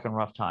has a fucking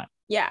rough time.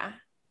 Yeah.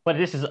 But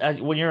this is,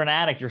 when you're an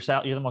addict, you're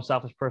the most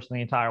selfish person in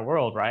the entire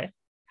world, right?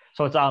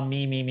 So it's all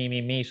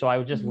me. So I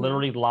would just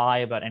literally lie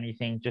about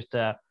anything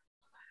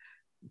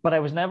but I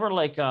was never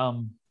like,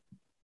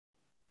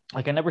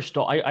 like I never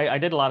stole. I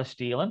did a lot of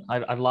stealing.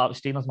 I love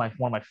stealing is one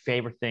of my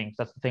favorite things.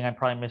 That's the thing I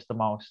probably miss the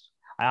most.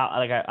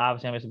 I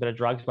obviously I miss a bit of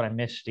drugs, but I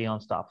miss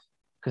stealing stuff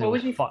because it What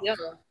was would you fun.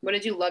 steal? What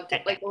did you love to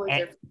like? What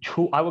was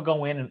your I would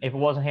go in, and if it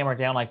wasn't hammered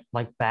down,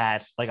 like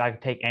bad, like I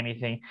could take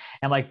anything,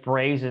 and like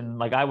brazen,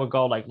 like I would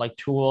go like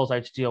tools.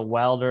 I'd steal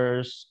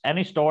welders.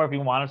 Any store, if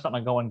you wanted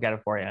something, I'd go and get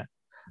it for you.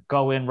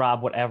 Go in,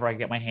 rob whatever I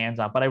get my hands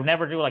on. But I would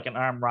never do like an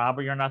armed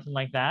robbery or nothing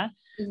like that.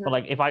 Mhm. But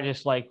like if I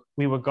just like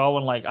we would go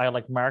and like I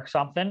like mark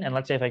something, and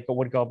let's say if I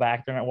would go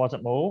back there and it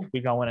wasn't moved, we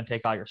go in and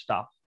take all your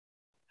stuff.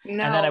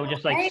 No, And then I would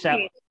just like way. set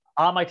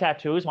all my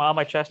tattoos, all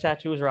my chest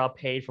tattoos are all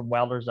paid from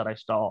welders that I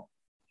stole.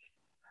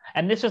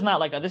 And this is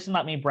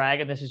not me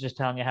bragging. This is just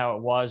telling you how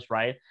it was,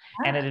 right?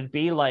 And Yeah. it'd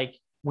be like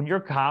when you're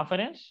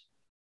confident,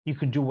 you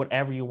can do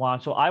whatever you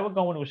want. So I would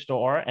go into a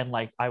store and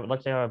like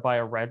let's say I would buy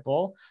a Red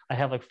Bull, I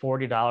have like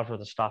 $40 worth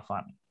of stuff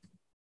on me.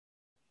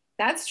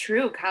 That's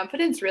true.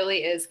 Confidence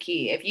really is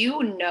key. If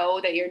you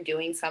know that you're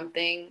doing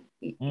something,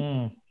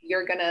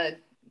 you're gonna.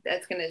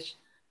 That's gonna.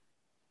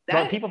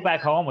 Well, people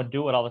back home would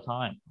do it all the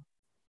time.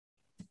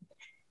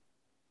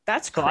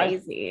 That's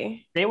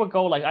crazy. They would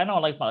go like I know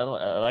like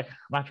I'm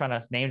not trying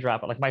to name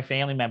drop, but like my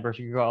family members,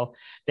 you go,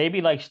 they'd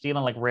be like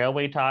stealing like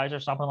railway ties or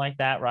something like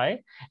that,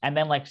 right? And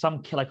then like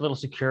some kid, like little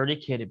security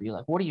kid, would be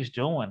like, "What are you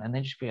doing?" And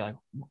they just be like,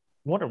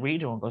 "What are we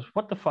doing?" Goes,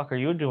 "What the fuck are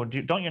you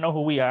doing? Don't you know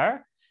who we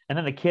are?" And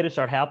then the kid would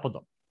start helping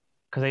them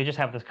because they just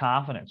have this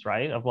confidence,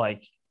 right? Of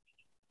like,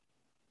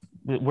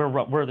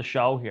 we're the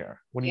show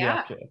here. What are you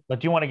up to? Like,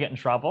 do you want to get in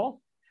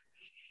trouble?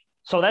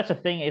 So that's the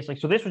thing. It's like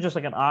so this was just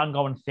like an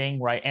ongoing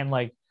thing, right? And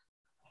like.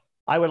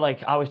 I would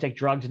like always take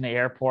drugs in the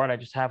airport. I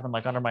just have them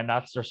like under my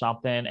nuts or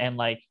something. And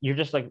like you're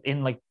just like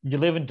you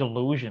live in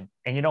delusion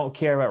and you don't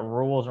care about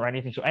rules or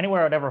anything. So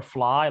anywhere I'd ever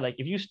fly, like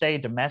if you stay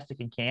domestic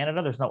in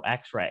Canada, there's no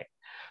X-ray.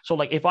 So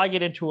like if I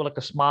get into like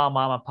a small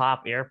mom and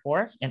pop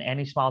airport in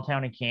any small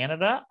town in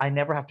Canada, I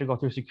never have to go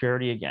through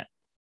security again.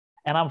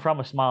 And I'm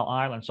from a small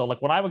island. So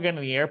like when I would get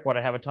into the airport,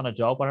 I have a ton of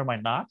dope under my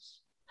nuts.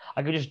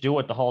 I could just do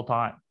it the whole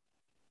time.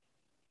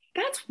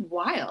 That's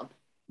wild.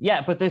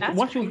 Yeah, but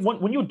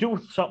when you do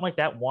something like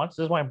that once,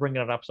 this is why I'm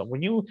bringing it up. So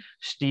when you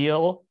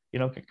steal, you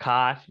don't get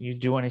caught. You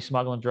do any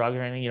smuggling drugs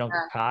or anything, you don't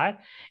get caught.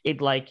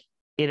 It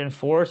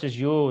enforces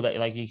you that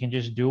like you can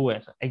just do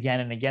it again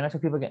and again. That's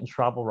how people get in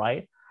trouble,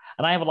 right?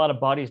 And I have a lot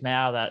of buddies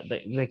now that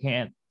they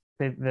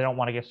don't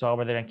want to get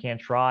sober, they can't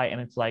try,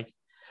 and it's like,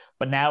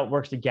 but now it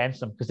works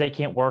against them because they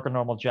can't work a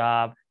normal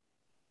job,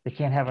 they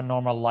can't have a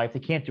normal life, they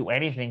can't do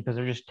anything because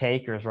they're just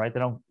takers, right?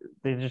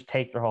 They just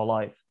take their whole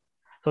life.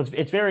 So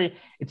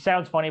it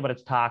sounds funny, but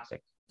it's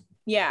toxic.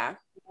 Yeah.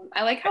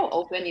 I like how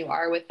open you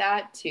are with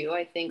that too.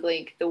 I think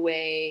like the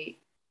way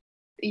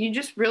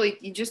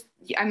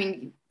I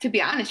mean, to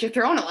be honest, you're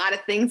throwing a lot of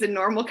things in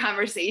normal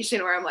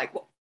conversation where I'm like,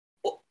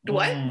 what?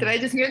 Did I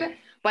just hear that?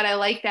 But I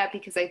like that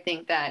because I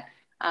think that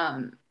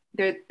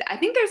I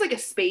think there's like a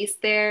space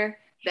there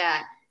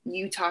that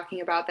you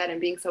talking about that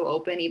and being so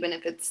open, even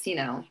if it's,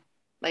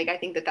 like, I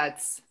think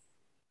that's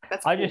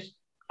cool.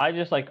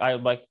 I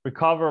like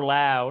recover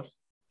loud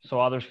so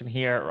others can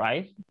hear it,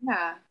 right?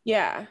 Yeah.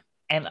 Yeah.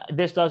 And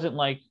this doesn't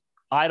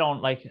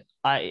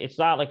it's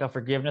not like a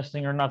forgiveness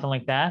thing or nothing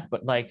like that.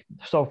 But like,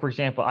 so for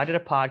example, I did a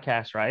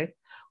podcast, right,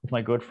 with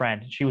my good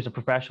friend. She was a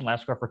professional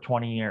escort for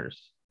 20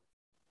 years.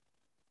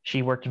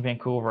 She worked in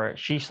Vancouver.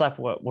 She slept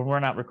when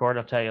we're not recorded,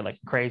 I'll tell you, like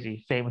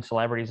crazy famous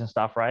celebrities and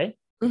stuff, right?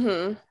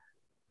 Mm-hmm.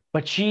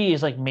 But she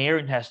is like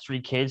married and has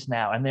 3 kids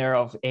now, and they're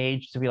of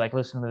age to be like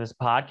listening to this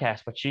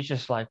podcast. But she's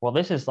just like, well,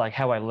 this is like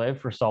how I lived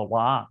for so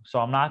long, so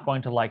I'm not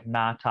going to like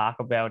not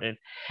talk about it.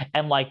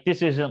 And like,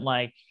 this isn't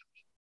like,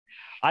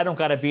 I don't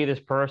got to be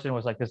this person who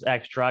was like this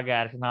ex-drug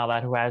addict and all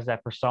that who has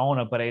that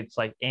persona, but it's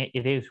like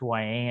it is who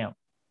I am.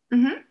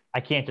 Mm-hmm.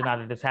 I can't deny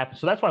that this happened.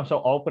 So that's why I'm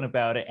so open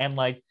about it. And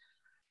like,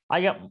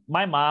 I got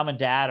my mom and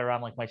dad are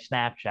on like my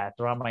Snapchat,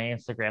 they're on my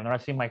Instagram, they're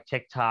not seeing my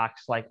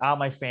TikToks, like all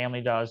my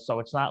family does. So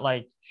it's not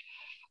like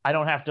I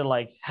don't have to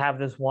like have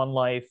this one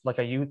life like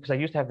I used, because I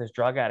used to have this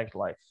drug addict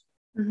life.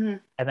 Mm-hmm.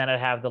 And then I'd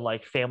have the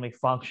like family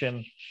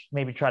function,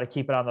 maybe try to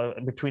keep it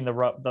on between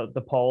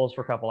the poles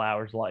for a couple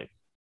hours life.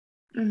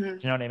 Mm-hmm.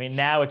 You know what I mean?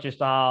 Now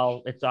it's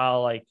all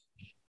like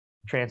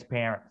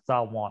transparent. It's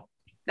all one.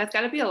 That's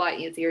got to be a lot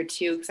easier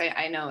too, because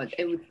I know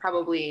it would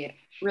probably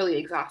really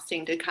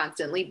exhausting to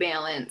constantly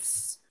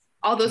balance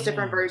all those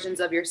different versions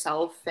of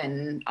yourself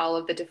and all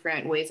of the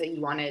different ways that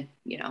you wanted,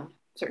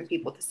 certain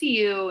people to see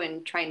you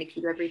and trying to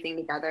keep everything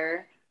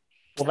together.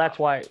 Well, that's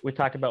why we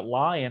talked about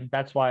lying.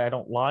 That's why I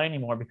don't lie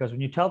anymore, because when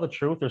you tell the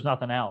truth, there's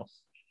nothing else.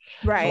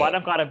 Right. So I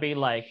don't gotta be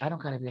like,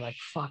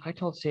 fuck, I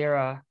told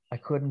Sarah I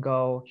couldn't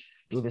go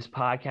do this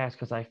podcast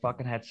because I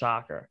fucking had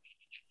soccer.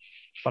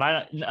 But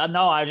I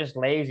was just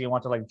lazy and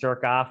want to like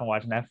jerk off and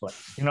watch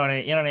Netflix. You know what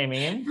I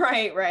mean?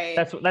 Right.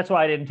 That's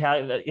why I didn't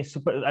tell you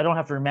that. I don't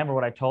have to remember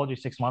what I told you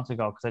 6 months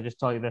ago, because I just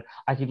told you that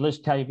I could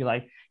just tell you, be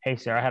like, hey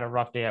Sarah, I had a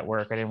rough day at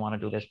work. I didn't want to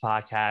do this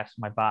podcast.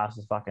 My boss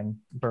is fucking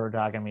bird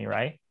dogging me,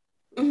 right?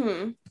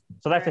 Mm-hmm.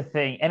 So that's the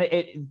thing. And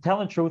it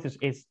telling the truth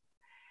is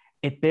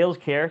it builds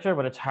character,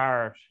 but it's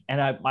hard.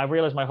 And I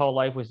realized my whole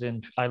life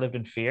I lived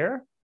in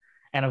fear,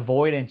 and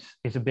avoidance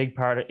is a big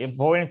part of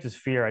avoidance is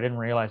fear. I didn't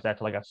realize that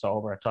till I got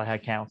sober, until I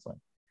had counseling.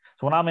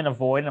 So when I'm in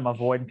avoiding, I'm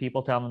avoiding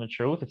people telling them the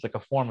truth. It's like a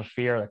form of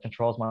fear that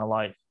controls my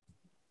life.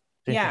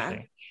 It's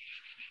interesting.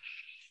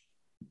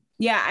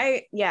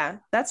 Yeah,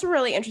 that's a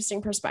really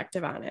interesting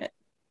perspective on it.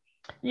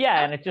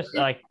 Yeah, and it's just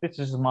like, this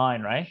is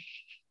mine, right?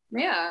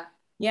 Yeah,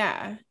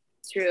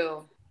 it's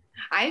true.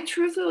 I'm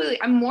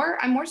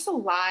more so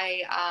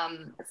lie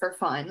for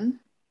fun.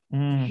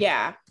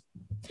 Yeah.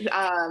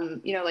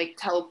 Like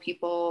tell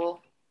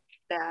people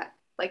that,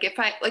 like if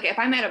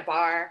I'm at a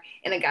bar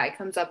and a guy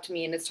comes up to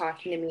me and is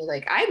talking to me,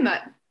 like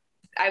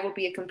I will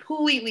be a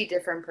completely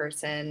different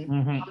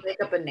person. I'll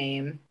make up a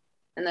name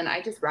and then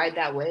I just ride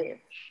that wave.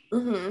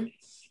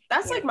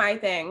 That's like my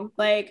thing.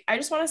 Like, I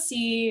just want to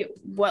see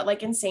what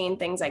like insane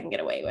things I can get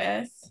away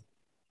with.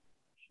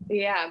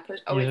 Yeah.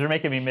 You're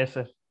making me miss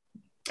it.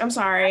 I'm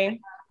sorry. I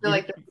feel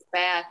like this is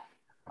bad.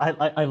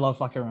 I love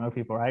fucking around with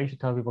people. I used to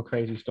tell people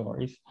crazy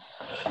stories.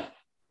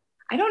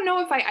 I don't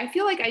know if I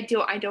feel like I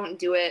don't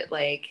do it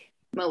like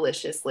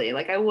maliciously.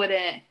 Like I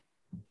wouldn't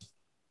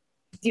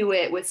do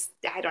it with,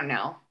 I don't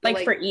know.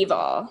 Like for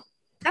evil.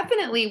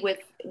 Definitely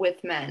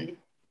with men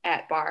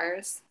at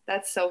bars.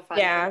 That's so funny.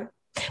 Yeah.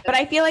 But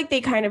I feel like they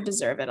kind of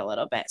deserve it a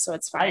little bit, so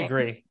it's fine. I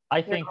agree.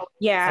 I think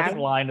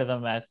lying to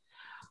them, that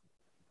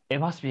it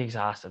must be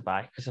exhausted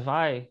by, because if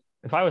I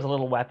was a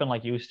little weapon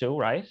like you two,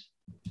 right,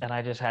 and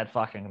I just had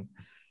fucking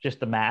just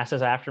the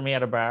masses after me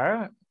at a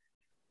bar,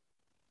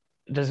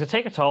 does it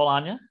take a toll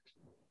on you?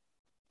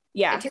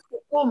 Yeah, it takes a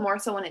toll more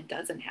so when it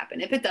doesn't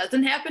happen. If it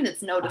doesn't happen,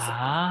 it's noticeable.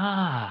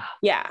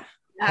 Yeah.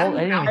 I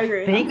didn't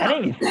even think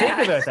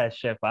about that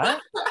shit,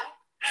 but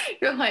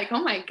you're like,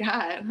 oh my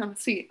god, I'm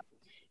sweet.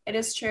 It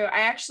is true. I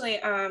actually,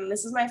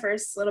 this is my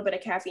first little bit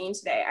of caffeine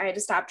today. I had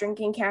to stop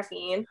drinking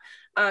caffeine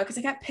because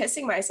I kept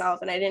pissing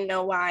myself and I didn't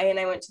know why. And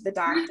I went to the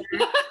doctor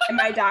and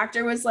my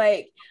doctor was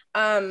like,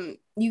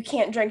 you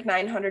can't drink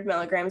 900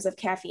 milligrams of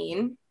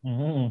caffeine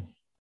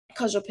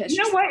because you'll piss.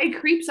 You know what? It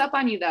creeps up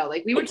on you though.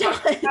 Like we were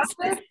talking about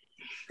this.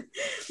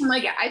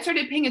 Like I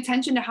started paying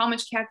attention to how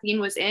much caffeine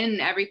was in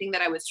everything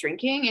that I was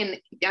drinking. And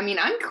I mean,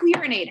 I'm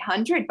clearing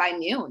 800 by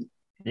noon.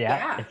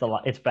 Yeah. It's a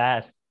lot. It's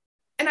bad.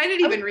 And I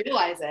didn't even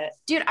realize it.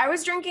 Dude, I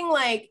was drinking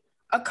like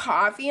a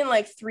coffee and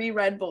like 3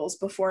 Red Bulls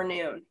before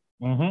noon.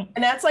 And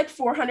that's like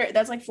 400,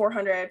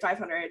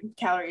 500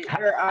 calories.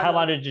 How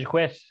long did you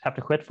have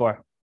to quit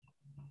for?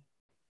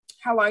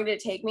 How long did it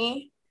take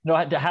me? No,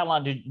 how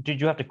long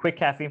did you have to quit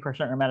caffeine for a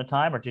certain amount of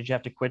time, or did you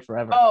have to quit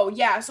forever? Oh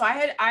yeah, so I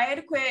had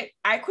to quit.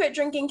 I quit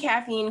drinking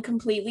caffeine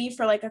completely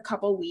for like a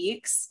couple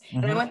weeks,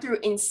 and I went through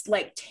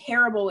like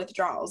terrible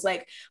withdrawals,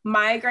 like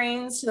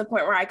migraines to the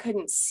point where I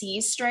couldn't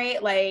see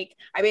straight. Like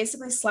I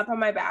basically slept on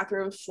my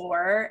bathroom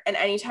floor, and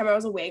anytime I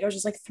was awake, I was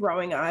just like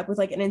throwing up with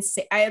like an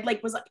insane. I had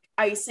like was like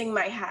icing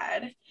my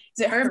head.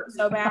 It hurt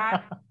so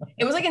bad.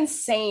 It was like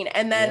insane.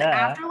 And then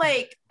after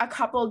like a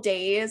couple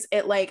days,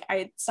 it like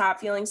I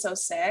stopped feeling so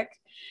sick.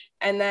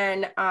 And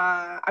then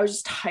I was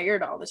just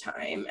tired all the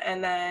time.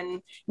 And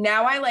then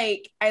now I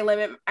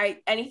limit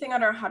anything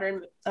under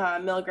 100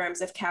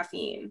 milligrams of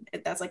caffeine.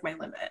 That's like my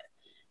limit.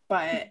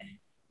 But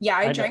yeah,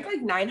 I drank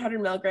like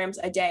 900 milligrams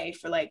a day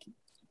for like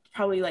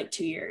probably like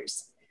 2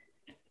 years.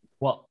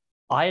 Well,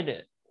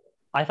 I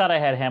thought I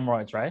had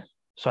hemorrhoids, right?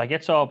 So I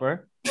get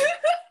sober.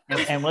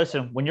 and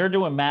listen, when you're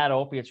doing mad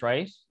opiates,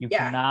 right? You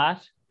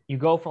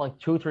go for like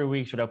 2-3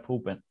 weeks without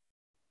pooping.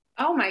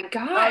 Oh my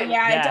god! Oh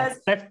yeah, it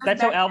does.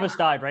 That's how Elvis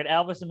died, right?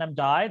 Elvis and them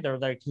died. They're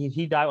like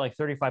he died with like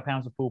 35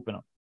 pounds of poop in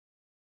him.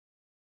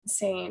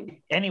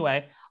 Insane.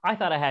 Anyway, I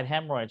thought I had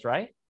hemorrhoids,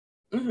 right?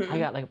 I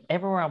got like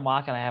everywhere I'm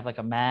walking, I have like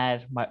my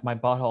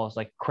butthole is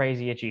like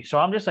crazy itchy. So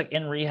I'm just like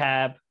in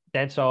rehab,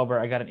 dead sober.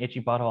 I got an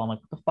itchy butthole. I'm like,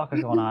 what the fuck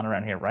is going on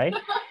around here, right?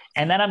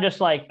 And then I'm just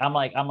like, I'm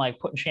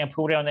putting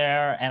shampoo down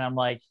there, and I'm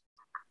like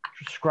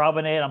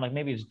scrubbing it. I'm like,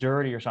 maybe it's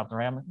dirty or something,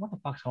 right? I'm like, what the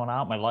fuck's going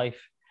on with my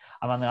life?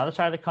 I'm on the other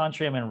side of the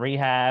country. I'm in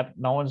rehab.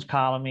 No one's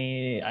calling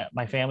me.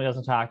 My family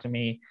doesn't talk to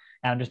me.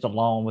 And I'm just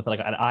alone with like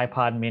an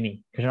iPod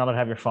mini. Because you know, they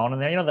have your phone in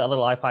there. You know, the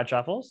little iPod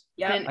shuffles?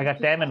 Yeah. I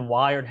got them and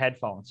wired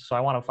headphones. So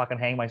I want to fucking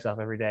hang myself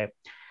every day.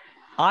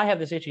 I have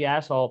this itchy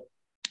asshole.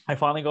 I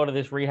finally go to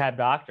this rehab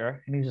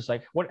doctor. And he's just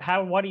like,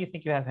 why do you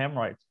think you have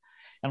hemorrhoids?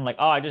 And I'm like,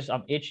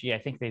 I'm itchy. I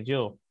think they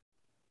do.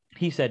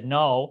 He said,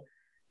 no,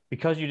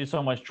 because you did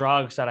so much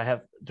drugs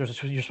that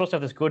you're supposed to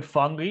have this good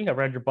fungi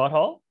around your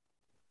butthole.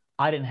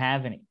 I didn't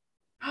have any.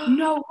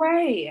 No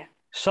way.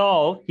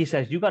 So he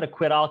says, you got to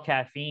quit all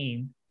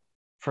caffeine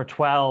for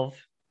 12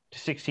 to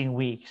 16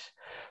 weeks.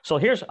 So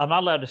I'm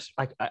not allowed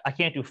to, I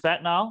can't do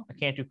fentanyl. I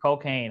can't do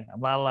cocaine. I'm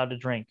not allowed to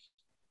drink.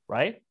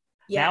 Right?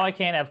 Yeah. Now I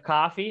can't have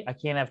coffee. I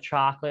can't have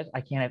chocolate. I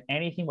can't have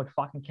anything with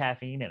fucking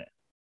caffeine in it.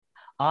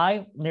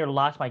 I nearly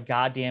lost my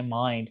goddamn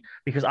mind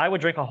because I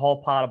would drink a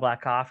whole pot of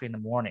black coffee in the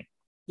morning.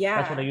 Yeah.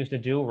 That's what I used to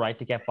do, right,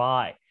 to get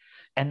by.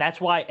 And that's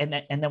why, and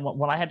then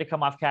when I had to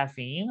come off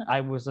caffeine,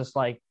 I was just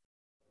like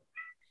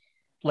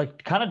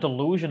kind of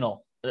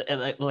delusional.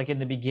 like in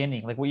the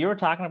beginning, like what you were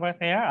talking about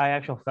there, I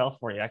actually felt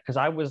for you because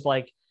I was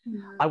like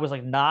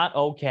not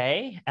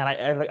okay, and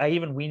I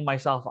even weaned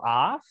myself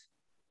off,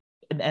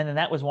 and then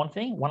that was one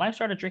thing. When I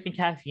started drinking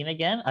caffeine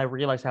again, I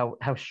realized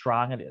how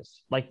strong it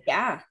is. Like,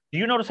 Yeah. do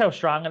you notice how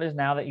strong it is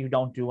now that you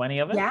don't do any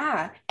of it?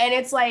 Yeah. And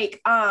it's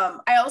like,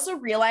 I also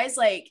realized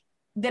like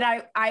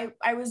that I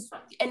was,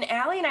 and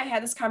Allie and I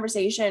had this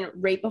conversation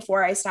right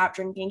before I stopped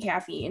drinking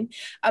caffeine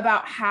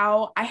about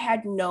how I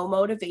had no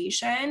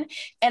motivation.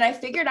 And I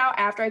figured out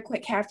after I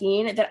quit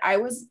caffeine that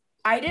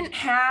I didn't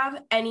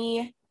have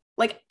any,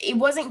 like, it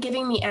wasn't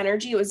giving me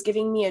energy. It was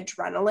giving me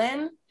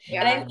adrenaline. Yeah.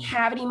 And I didn't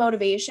have any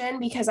motivation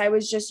because I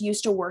was just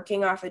used to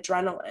working off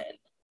adrenaline.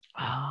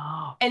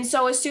 Oh. And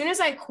so as soon as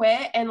I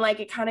quit and like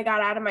it kind of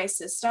got out of my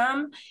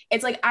system,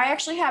 it's like I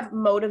actually have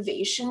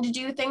motivation to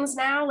do things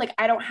now. Like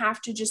I don't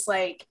have to just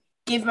like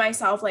give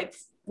myself like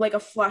a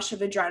flush of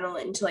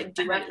adrenaline to like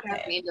do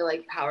anything. To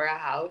like power a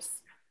house.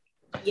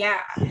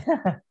 Yeah.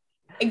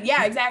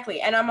 Yeah,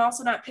 exactly. And I'm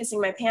also not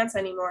pissing my pants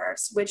anymore,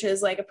 which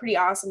is like a pretty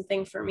awesome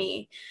thing for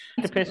me.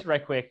 To piss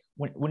right quick.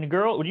 When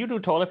you do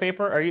toilet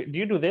paper, do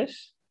you do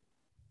this?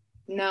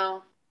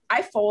 No.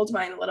 I fold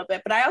mine a little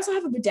bit, but I also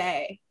have a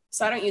bidet.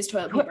 So I don't use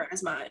toilet paper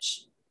as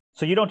much.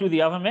 So you don't do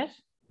the oven mitt?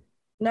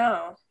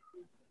 No.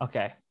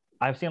 Okay.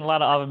 I've seen a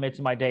lot of oven mitts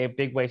in my day,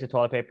 big waste of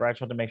toilet paper. I just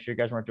wanted to make sure you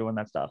guys weren't doing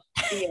that stuff.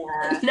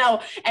 Yeah. No.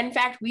 In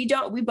fact, we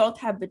both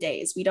have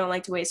bidets. We don't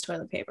like to waste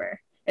toilet paper.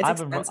 I've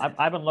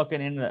been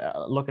looking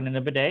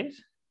into bidets.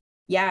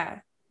 Yeah.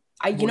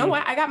 You know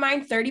what? I got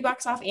mine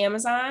 $30 off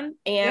Amazon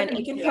and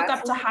it can hook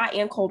up to hot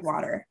and cold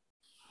water.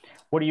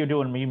 What are you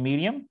doing? Are you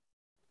medium?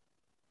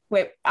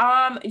 Wait,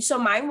 so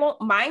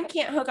mine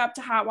can't hook up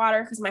to hot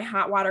water because my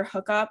hot water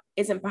hookup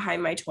isn't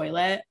behind my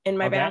toilet in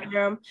my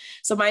bathroom.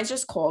 So mine's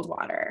just cold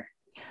water.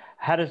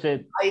 How does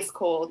it? Ice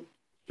cold.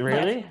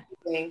 Really?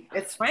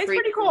 Mine's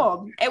pretty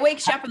cold. It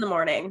wakes you up in the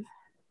morning.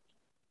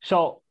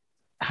 So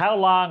how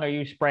long are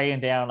you spraying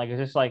down? Like, is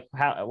this like,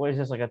 what is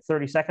this, like a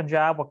 30-second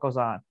job? What goes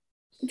on?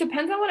 It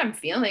depends on what I'm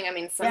feeling. I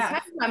mean,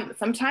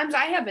 sometimes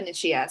I have an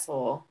itchy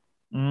asshole.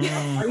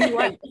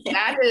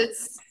 That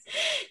is,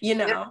 you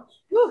know.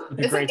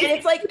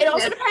 It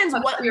also depends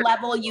what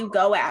level you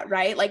go at,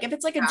 right? Like if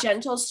it's like a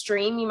gentle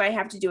stream, you might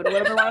have to do it a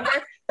little bit longer.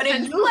 But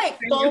if you like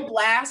full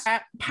blast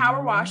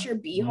power wash your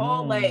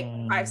beehole, like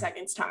 5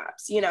 seconds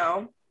tops, you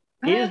know.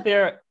 Is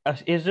there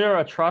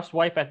a trust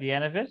wipe at the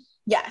end of it?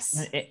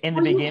 Yes. In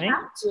the beginning? You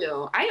have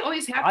to. I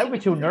always have to. I would be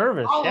too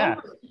nervous. Yeah.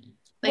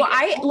 Well,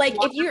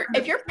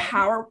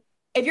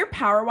 if you're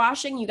power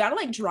washing, you gotta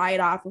like dry it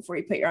off before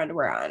you put your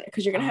underwear on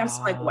because you're gonna have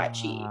some like wet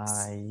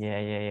cheeks.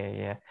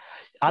 Yeah.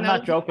 I'm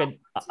not joking.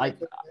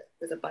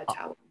 There's a butt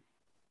towel.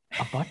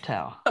 A butt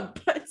towel. A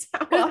butt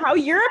towel. How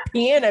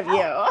European of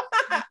you.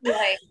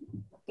 Like,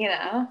 you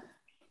know.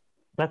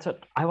 That's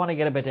what I want to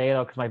get a bidet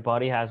though, because my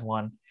buddy has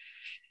one.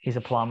 He's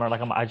a plumber. Like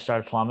I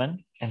started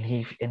plumbing, and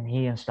he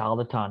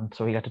installed a ton,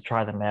 so we got to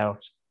try them out.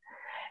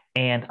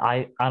 And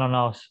I don't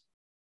know.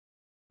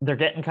 They're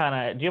getting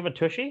kind of. Do you have a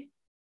Tushy?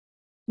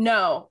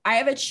 No, I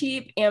have a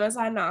cheap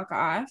Amazon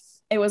knockoff.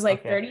 It was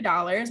like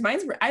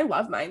 $30. I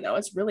love mine though.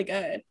 It's really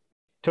good.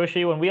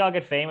 Tushy, when we all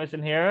get famous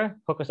in here,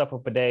 hook us up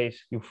with bidets,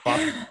 you fuck.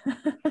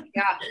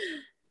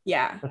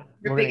 Yeah.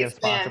 We're gonna get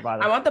sponsored by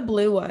them. I want the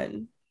blue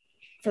one,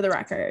 for the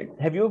record.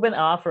 Have you been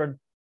offered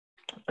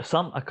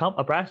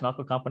a brass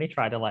knuckle company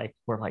tried to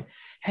we're like,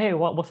 hey,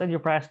 we'll send you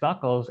brass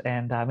knuckles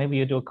and maybe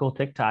you do a cool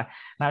TikTok.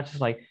 And I was just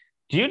like,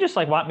 do you just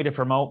want me to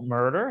promote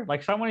murder?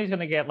 Like somebody's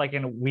gonna get like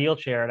in a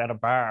wheelchair at a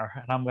bar,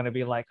 and I'm gonna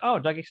be like, oh,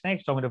 Dougie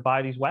Snakes told me to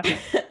buy these weapons.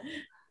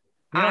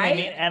 You know what I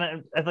mean?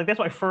 And it's like that's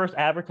my first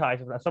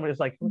advertisement. Somebody's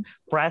like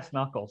brass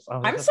knuckles.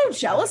 I'm so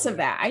jealous of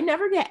that. I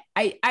never get.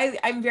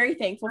 I'm very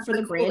thankful for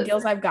the brand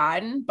deals I've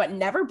gotten, but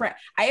never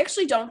I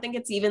actually don't think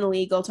it's even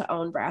legal to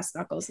own brass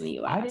knuckles in the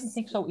U.S. I didn't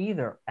think so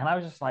either. And I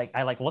was just like,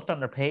 I looked on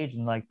their page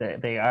and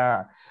they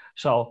are.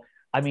 So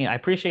I mean, I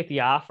appreciate the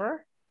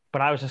offer,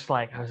 but I was just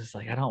like,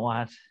 I don't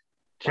want.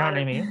 Do you know what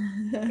I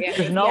mean?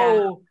 There's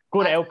no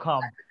good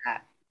outcome.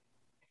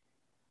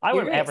 I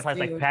would advertise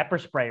like pepper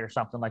spray or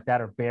something like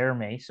that, or bear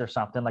mace or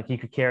something like you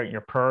could carry it in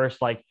your purse,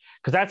 like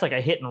because that's like a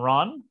hit and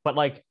run. But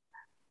like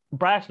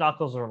brass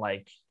knuckles are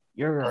like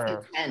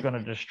you're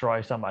gonna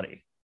destroy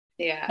somebody.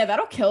 Yeah,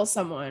 that'll kill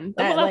someone.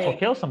 That'll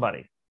kill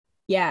somebody.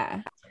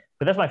 Yeah.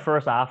 But that's my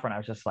first offer, and I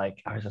was just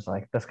like,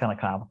 that's kind of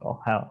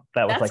comical. How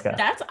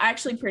that's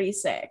actually pretty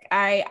sick.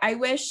 I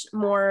wish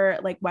more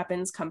like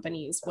weapons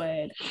companies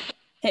would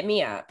hit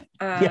me up.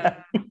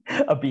 Yeah,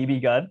 a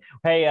BB gun.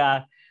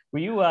 Hey, will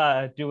you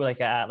do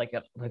like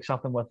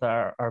something with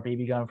our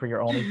BB gun for your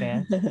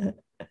OnlyFans?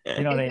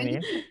 You know what I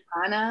mean?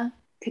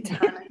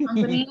 Katana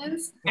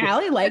companies.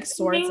 Allie likes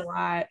swords a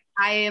lot.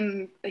 I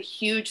am a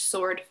huge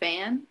sword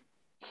fan.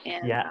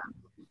 And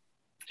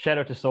shout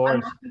out to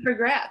swords. For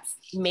grabs.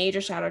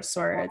 Major shout out to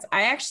swords.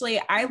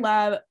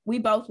 We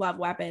both love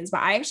weapons,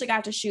 but I actually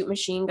got to shoot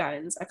machine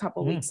guns a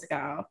couple weeks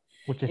ago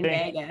in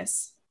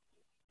Vegas.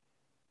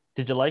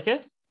 Did you like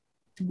it?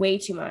 way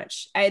too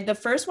much. The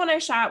first one I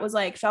shot was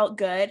like felt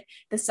good.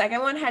 The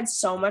second one had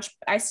so much.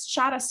 I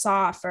shot a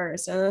saw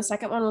first, and the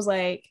second one was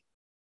like,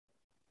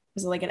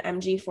 was it like an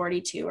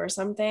MG42 or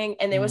something?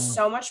 And there was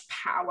so much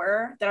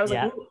power that I was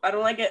like, I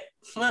don't like it.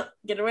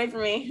 Get away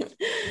from me.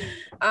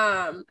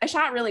 I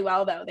shot really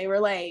well though. They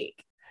were like,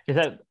 is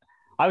that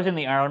I was in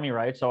the army,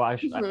 right? So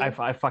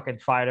I fucking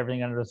fired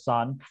everything under the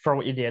sun for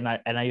what you did,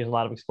 and I used a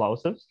lot of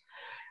explosives.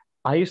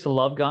 I used to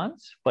love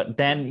guns, but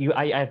then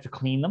I have to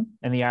clean them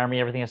in the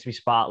army. Everything has to be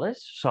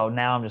spotless. So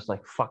now I'm just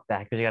like, fuck that,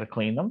 because you got to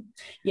clean them.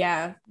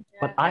 Yeah.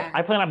 But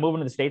I plan on moving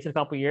to the States in a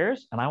couple of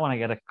years, and I want to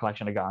get a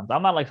collection of guns.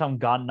 I'm not like some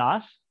gun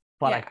nut,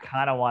 but I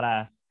kind of want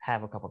to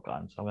have a couple of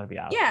guns. I'm going to be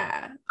honest.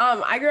 Yeah.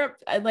 I grew up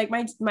like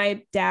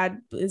my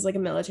dad is like a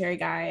military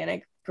guy, and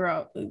I grew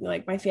up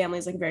like my family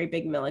is like a very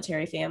big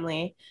military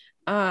family.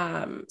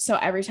 So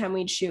every time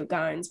we'd shoot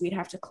guns, we'd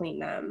have to clean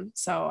them.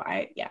 So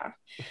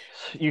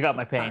You got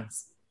my pain.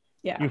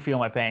 Yeah. You feel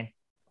my pain.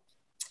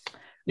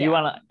 Do you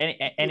want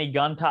any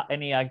gun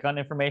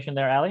information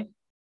there, Allie?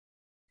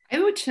 I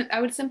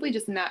would simply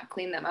just not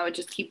clean them. I would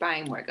just keep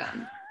buying more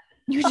guns.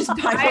 You just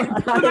buy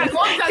more.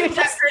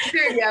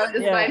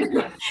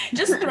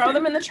 Just throw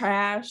them in the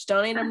trash,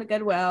 donate them to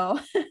Goodwill,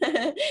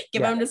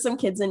 give them to some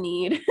kids in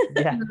need.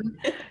 Yeah.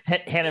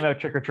 Hand them out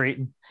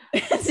trick-or-treating.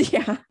 Yeah.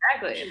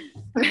 Exactly.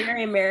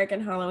 Very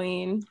American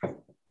Halloween.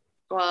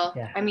 Well,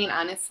 I mean,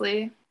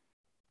 honestly,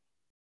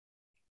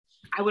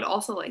 I would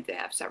also like to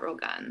have several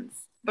guns,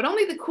 but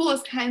only the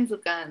coolest kinds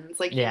of guns,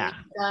 like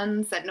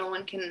guns that no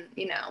one can,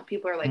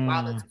 people are like,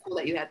 wow, that's cool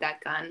that you had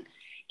that gun,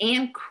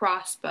 and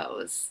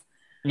crossbows.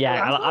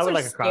 Yeah, I would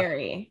like a crossbow.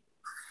 Scary.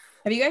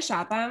 Have you guys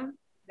shot them?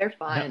 They're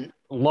fun.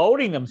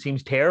 Loading them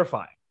seems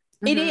terrifying.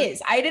 It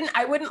is. I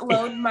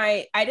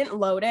didn't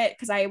load it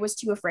because I was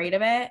too afraid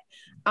of it.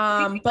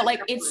 But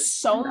like it's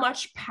so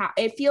much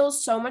it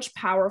feels so much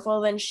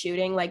powerful than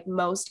shooting like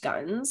most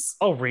guns.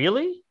 Oh,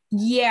 really?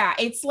 Yeah,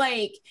 it's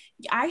like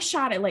I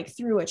shot it like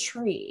through a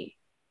tree.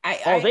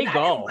 I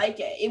didn't like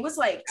it. It was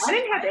like I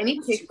didn't have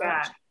any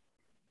kickback.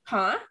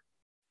 Huh?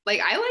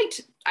 Like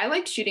I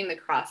liked shooting the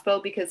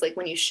crossbow because like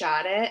when you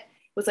shot it, it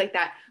was like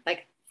that,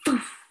 like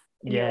poof.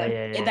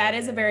 That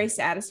is a very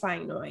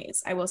satisfying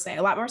noise. I will say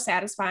a lot more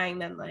satisfying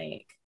than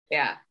like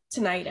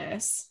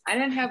tinnitus. I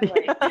didn't have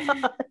like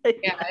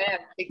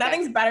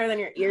nothing's better than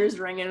your ears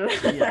ringing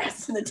the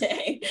rest of the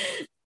day.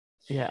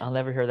 Yeah, I'll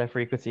never hear that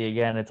frequency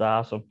again. It's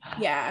awesome.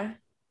 Yeah.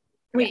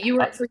 Wait,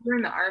 you're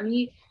in the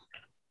army?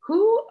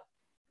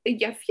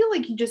 I feel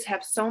like you just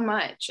have so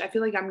much. I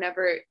feel like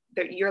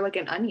you're like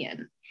an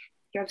onion.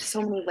 You have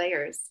so many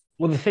layers.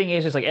 Well, the thing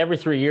is like every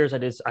 3 years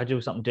I do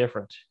something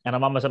different, and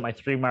I'm almost at my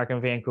 3 mark in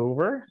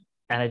Vancouver,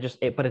 and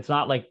but it's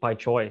not like by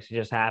choice. It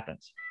just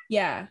happens.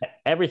 Yeah.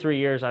 Every 3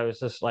 years I was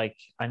just like,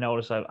 I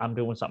noticed I'm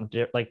doing something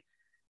different. Like,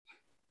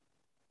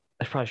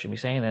 I probably shouldn't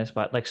be saying this,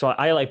 but like, so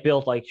I like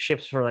built like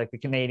ships for like the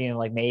Canadian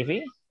like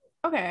Navy.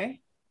 Okay.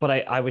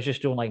 But I was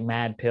just doing like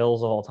mad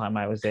pills the whole time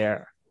I was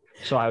there.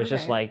 So I was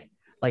just like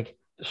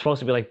supposed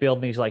to be like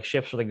building these like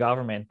ships for the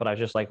government, but I was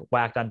just like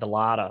whacked on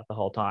Delata the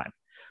whole time.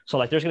 So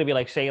like there's gonna be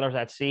like sailors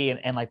at sea,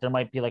 and like there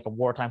might be like a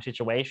wartime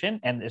situation,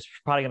 and it's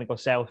probably gonna go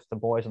south with the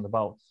boys on the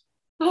boats.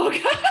 Oh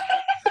god.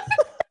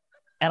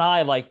 And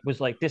I like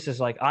was like, this is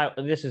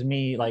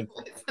me like,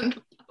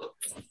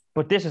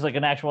 but this is like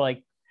an actual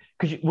like,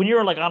 because when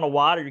you're like on the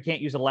water, you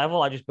can't use a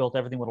level. I just built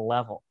everything with a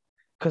level,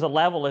 because a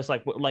level is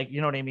like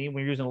you know what I mean,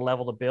 when you're using a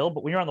level to build.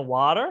 But when you're on the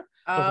water,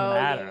 it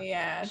doesn't matter.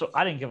 Yeah. So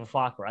I didn't give a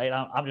fuck, right?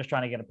 I'm just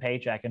trying to get a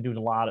paycheck and do the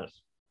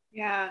ladders.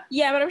 Yeah.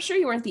 Yeah, but I'm sure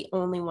you weren't the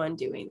only one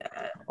doing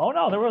that. Oh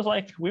no, there was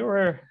like we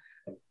were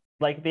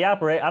like the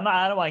operate.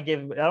 I don't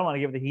want to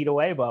give the heat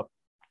away, but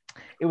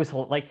it was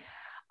like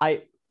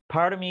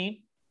part of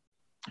me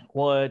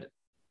would,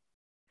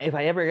 if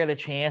I ever get a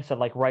chance to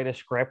like write a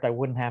script, I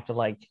wouldn't have to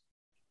like,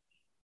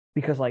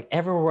 because like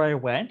everywhere I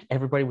went,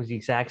 everybody was the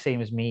exact same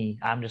as me.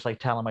 I'm just like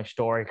telling my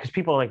story, because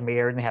people are like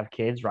married and they have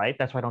kids, right?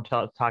 That's why I don't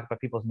talk about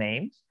people's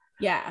names.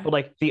 Yeah. But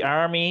like the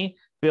army,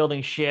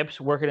 building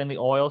ships, working in the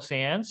oil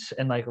sands,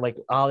 and like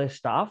all this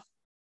stuff,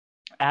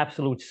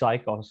 absolute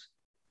psychos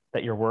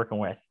that you're working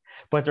with.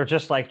 But they're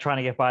just like trying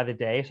to get by the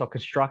day. So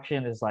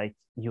construction is like,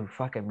 you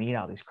fucking meet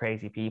all these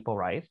crazy people,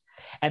 right?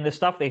 And the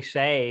stuff they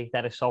say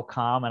that is so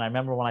common. I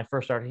remember when I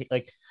first started,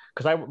 like,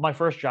 because my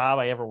first job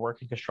I ever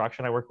worked in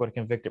construction, I worked with a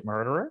convicted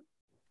murderer,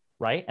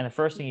 right? And the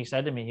first thing he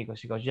said to me, he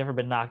goes, you ever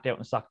been knocked out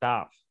and sucked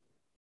off?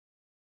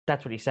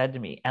 That's what he said to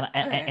me.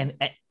 And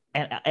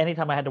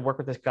anytime I had to work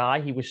with this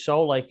guy, he was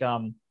so like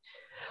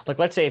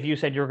let's say if you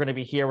said you're going to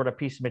be here with a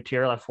piece of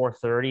material at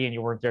 4:30 and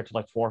you weren't there till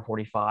like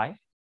 4:45,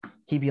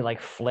 he'd be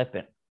like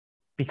flipping,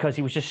 because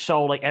he was just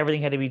so like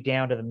everything had to be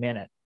down to the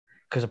minute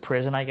because of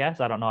prison, I guess.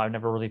 I don't know. I've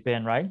never really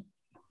been, right?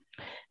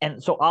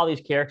 And so all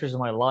these characters in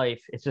my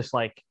life, it's just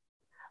like,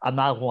 I'm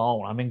not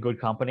alone. I'm in good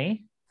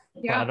company.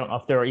 Yeah. I don't know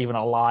if they're even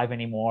alive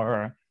anymore.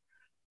 Or,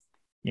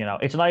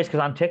 it's nice because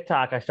on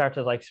TikTok, I start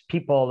to like,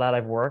 people that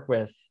I've worked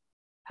with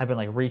have been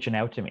like reaching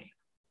out to me.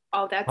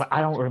 Oh, that's. But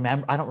I don't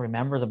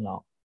remember them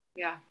though.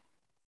 Yeah.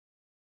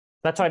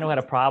 That's how I knew I had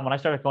a problem. When I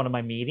started going to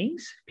my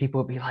meetings,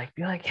 people would be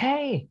like,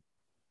 hey,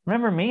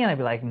 remember me? And I'd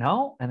be like,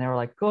 no. And they were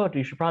like, good,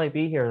 you should probably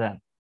be here then.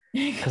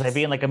 Because I'd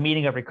be in like a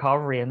meeting of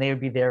recovery and they would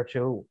be there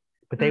too.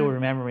 But they would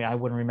remember me. I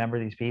wouldn't remember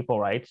these people,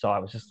 right? So I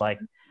was just like,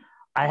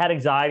 I had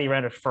anxiety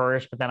around it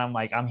first, but then I'm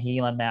like, I'm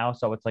healing now.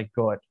 So it's like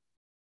good.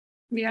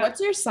 Yeah.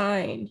 What's your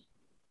sign?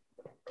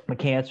 I'm a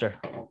Cancer.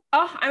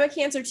 Oh, I'm a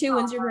Cancer too.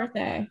 When's your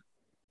birthday?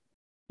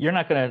 You're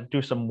not going to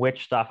do some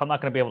witch stuff. I'm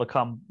not going to be able to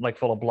come like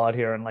full of blood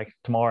here and like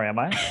tomorrow, am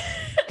I?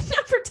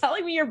 Not for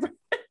telling me your birthday.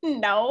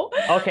 No.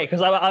 Okay,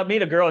 because I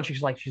meet a girl and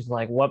she's like,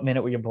 what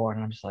minute were you born?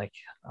 And I'm just like,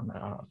 I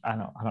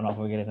don't know if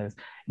we get into this.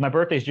 My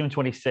birthday is June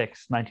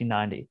 26,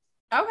 1990.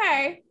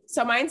 Okay,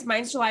 so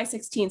mine's July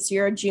 16th. So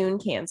you're a June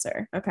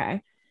Cancer.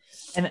 Okay.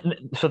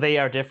 And so they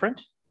are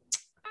different.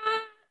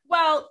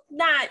 Well,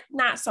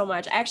 not so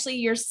much. Actually,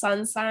 your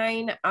sun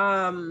sign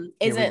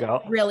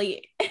isn't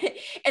really.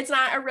 It's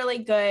not a really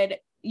good.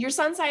 Your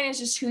sun sign is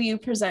just who you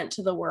present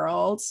to the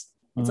world.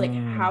 It's like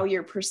how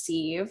you're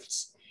perceived.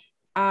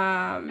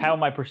 How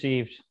am I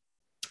perceived?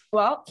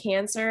 Well,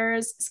 Cancer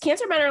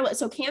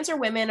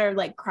women are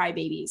like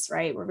crybabies,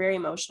 right? We're very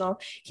emotional.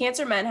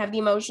 Cancer men have the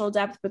emotional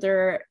depth, but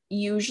they're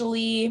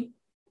usually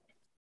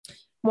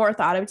more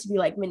thought of to be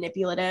like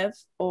manipulative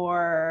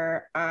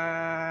or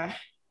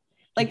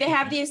like they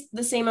have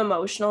the same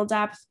emotional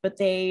depth, but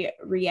they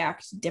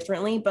react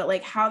differently. But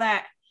like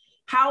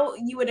how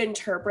you would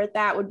interpret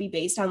that would be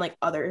based on like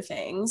other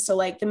things. So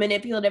like the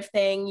manipulative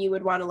thing, you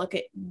would want to look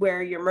at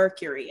where your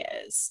Mercury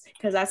is,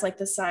 because that's like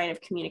the sign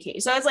of communication.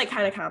 So it's like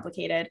kind of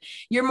complicated.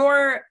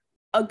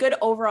 A good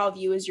overall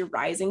view is your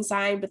rising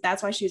sign, but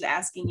that's why she was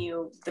asking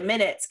you the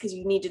minutes, because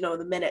you need to know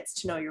the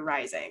minutes to know your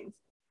rising.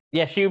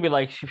 Yeah, she would be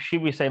like,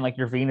 she'd be saying like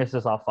your Venus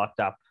is all fucked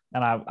up.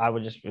 And I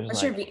would just be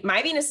like,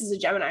 my Venus is a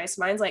Gemini,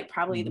 so mine's like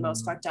probably the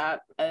most fucked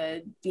up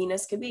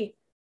Venus could be.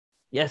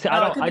 Yes,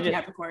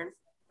 Capricorn.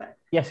 But.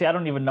 Yeah, see, I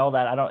don't even know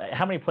that.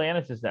 How many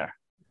planets is there?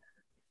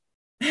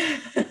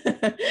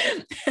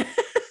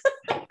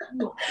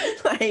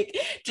 Like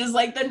just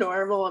like the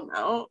normal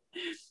amount.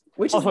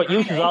 Which is so it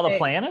uses all the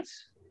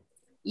planets?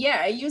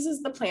 Yeah, it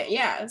uses the planet.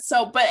 Yeah.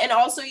 So, but it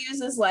also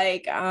uses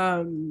like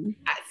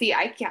see,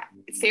 I can't.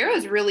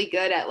 Sarah's really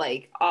good at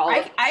like all.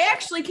 I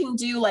actually can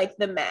do like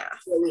the math.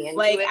 Really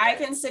like I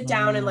can sit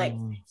down and like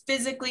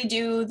physically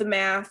do the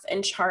math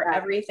and chart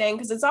everything,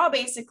 because it's all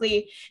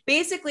basically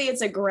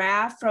it's a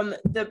graph from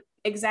the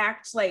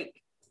exact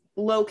like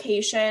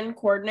location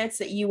coordinates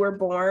that you were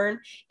born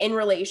in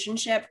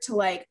relationship to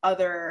like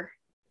other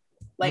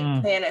like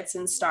planets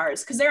and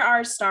stars, because there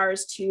are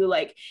stars too.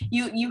 Like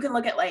you can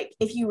look at like,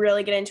 if you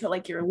really get into it,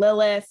 like your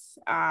Lilith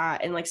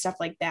and like stuff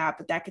like that,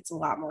 but that gets a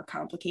lot more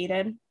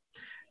complicated.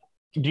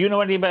 Do you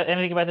know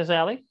anything about this,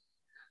 Allie?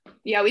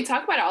 Yeah, we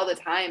talk about it all the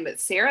time,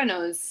 but Sarah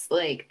knows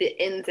like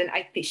the ins, and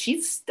I think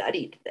she's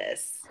studied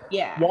this.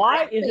 Yeah.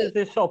 Why is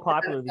this so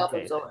popular these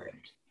days?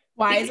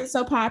 Why is it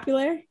so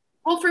popular?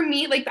 Well, for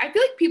me, like I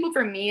feel like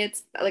for me,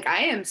 it's like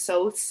I am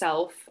so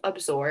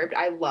self-absorbed.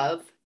 I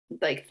love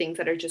like things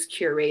that are just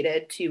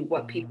curated to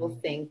what people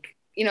think,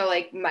 you know,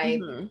 like I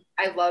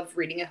love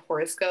reading a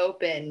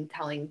horoscope and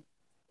having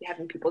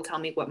people tell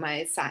me what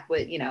my sign,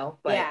 you know,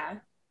 but yeah.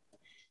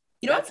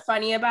 You know what's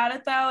funny about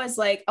it though is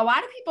like a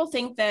lot of people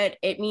think that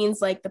it means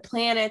like the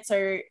planets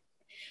are,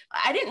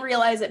 I didn't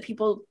realize that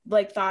people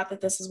like thought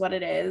that this is what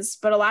it is,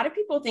 but a lot of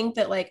people think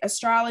that like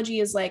astrology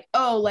is like,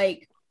 oh,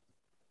 like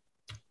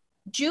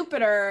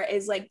Jupiter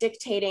is like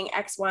dictating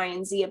X, Y,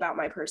 and Z about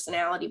my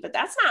personality, but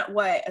that's not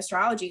what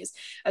astrology is.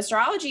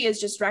 Astrology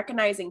is just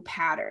recognizing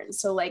patterns.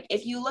 So like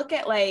if you look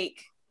at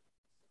like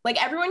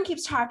everyone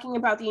keeps talking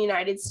about the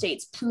United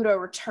States Pluto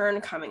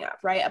return coming up,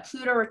 right? A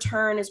Pluto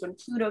return is when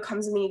Pluto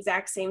comes in the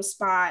exact same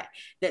spot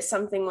that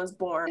something was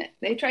born.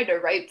 They tried to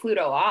write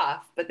Pluto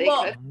off, but they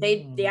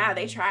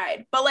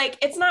tried. But like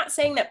it's not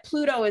saying that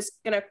Pluto is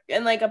gonna,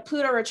 and like a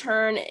Pluto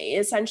return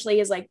essentially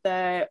is like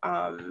the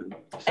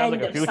sounds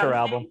like a future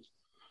album.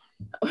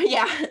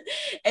 Yeah,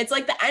 it's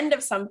like the end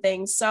of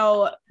something.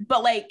 So,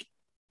 but like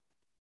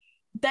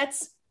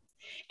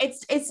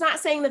it's not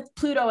saying that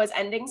Pluto is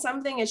ending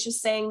something. It's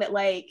just saying that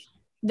like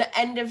the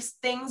end of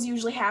things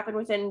usually happen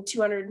within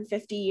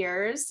 250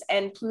 years,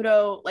 and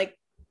Pluto, like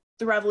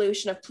the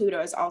revolution of Pluto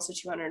is also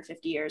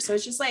 250 years. So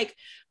it's just like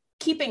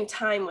keeping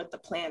time with the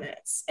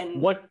planets. And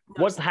what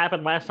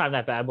happened last time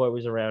that bad boy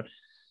was around?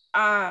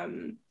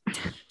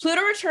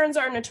 Pluto returns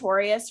are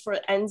notorious for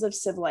ends of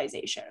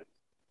civilization.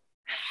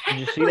 Did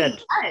you see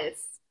that?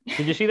 Yes.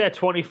 Did you see that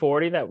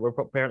 2040 that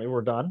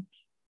we're done?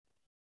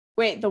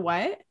 Wait, the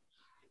what?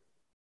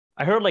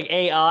 I heard like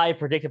AI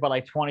predicted by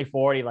like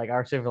 2040, like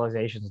our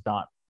civilization's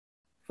done.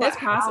 That's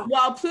possible.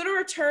 Well, Pluto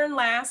return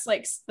lasts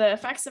like the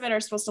effects of it are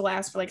supposed to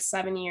last for like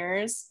 7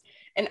 years,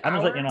 and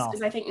ours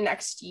is I think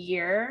next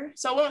year,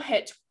 so it won't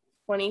hit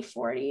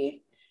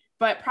 2040,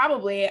 but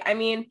probably. I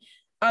mean,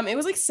 it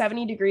was like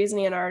 70 degrees in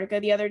Antarctica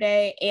the other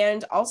day,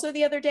 and also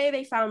the other day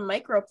they found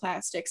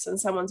microplastics in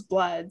someone's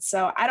blood.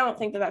 So I don't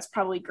think that that's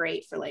probably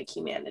great for like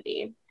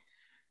humanity.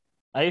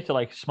 I used to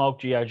like smoke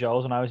GI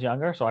Joes when I was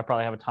younger, so I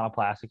probably have a ton of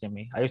plastic in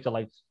me. I used to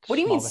like What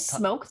do you mean smoke a ton.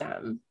 smoke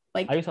them?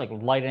 Like, I used to like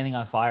light anything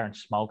on fire and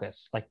smoke it,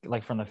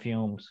 like from the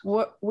fumes.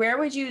 where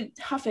would you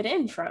huff it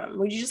in from?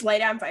 Would you just light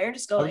it on fire and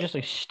just go I would like, just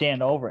like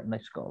stand over it and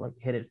just go like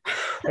hit it.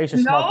 I used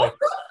to smoke No.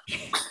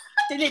 like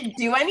did it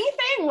do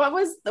anything? What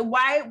was the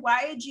why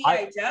a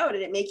GI Joe?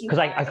 Did it make you because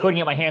I high? couldn't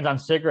get my hands on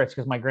cigarettes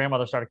because my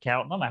grandmother started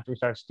counting them after we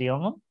started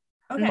stealing them.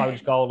 Okay. So I would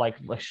just go like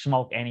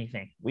smoke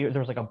anything. There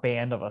was like a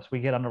band of us. We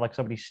get under like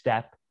somebody's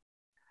step,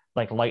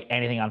 like light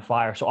anything on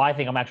fire. So I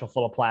think I'm actually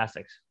full of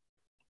plastics.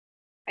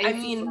 I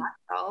mean,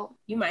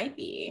 you might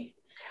be.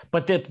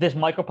 But this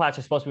microplastic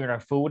is supposed to be in our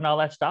food and all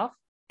that stuff.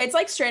 It's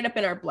like straight up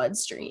in our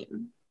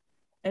bloodstream.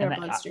 In our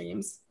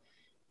bloodstreams.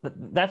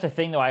 That's the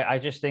thing, though. I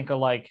just think of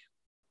like,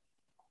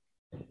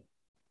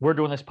 we're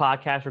doing this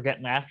podcast, we're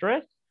getting after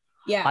it.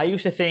 Yeah. I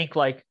used to think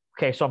like,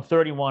 okay, so I'm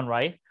 31,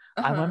 right?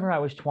 I remember I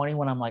was 20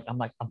 when I'm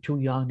too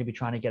young to be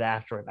trying to get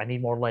after it. I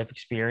need more life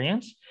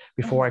experience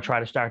before I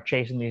try to start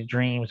chasing these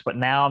dreams. But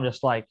now I'm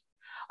just like,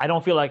 I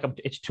don't feel like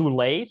it's too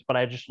late, but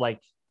I just like,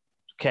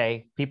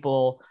 okay,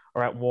 people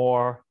are at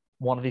war.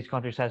 One of these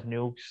countries has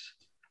nukes.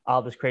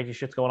 All this crazy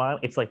shit's going on.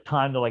 It's like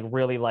time to like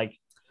really like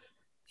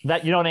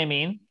that. You know what I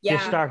mean? Yeah.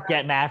 Just start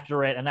getting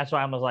after it. And that's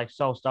why I was like,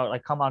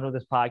 like come on to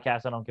this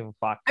podcast. I don't give a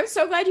fuck. I'm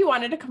so glad you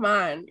wanted to come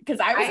on because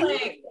I was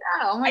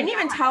I didn't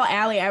even tell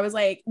Allie. I was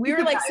like, we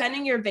were like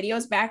sending your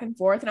videos back and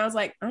forth, and I was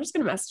like, I'm just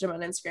gonna message him on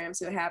Instagram,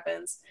 see what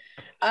happens.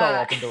 So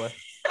open to it.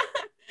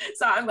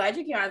 So I'm glad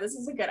you came on. This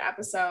is a good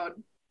episode.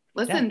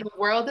 Listen, the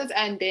world is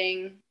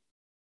ending.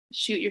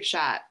 Shoot your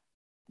shot.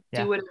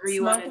 Do whatever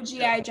you want. Smoke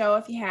a GI Joe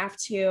if you have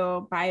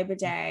to. Buy a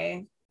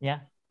bidet. Yeah.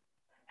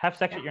 Have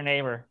sex with your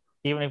neighbor,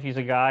 even if he's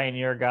a guy and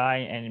you're a guy,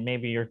 and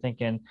maybe you're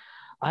thinking,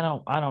 I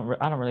don't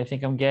really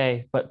think I'm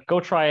gay, but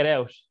go try it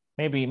out.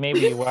 Maybe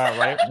you are,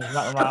 right? There's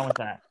nothing wrong with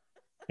that.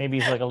 Maybe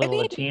he's like a little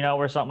Latino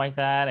or something like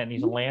that, and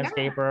he's a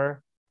landscaper.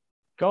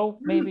 Go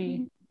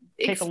maybe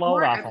take a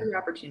load off him.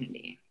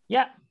 Opportunity.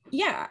 Yeah.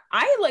 Yeah.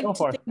 I like to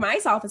think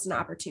myself as an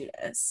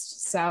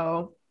opportunist.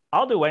 So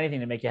I'll do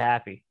anything to make you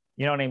happy.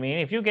 You know what I mean?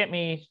 If you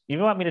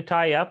want me to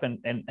tie you up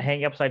and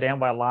hang you upside down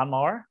by a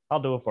lawnmower, I'll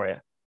do it for you.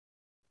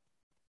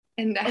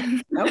 And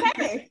then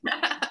okay.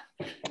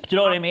 Do you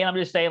know what I mean? I'm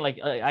just saying, like,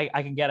 I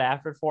can get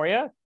after it for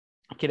you.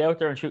 Get out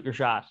there and shoot your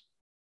shot.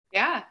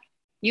 Yeah.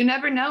 You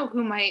never know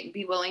who might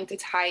be willing to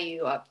tie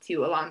you up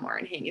to a lawnmower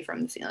and hang you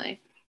from the ceiling.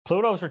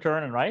 Pluto's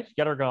returning, right?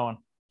 Get her going.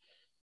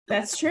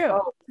 That's true.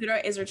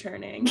 Pluto is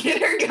returning.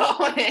 Get her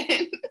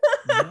going.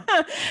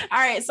 All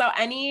right. So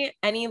we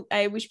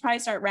should probably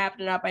start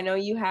wrapping it up. I know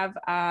you have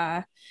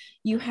a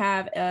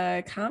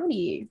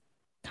comedy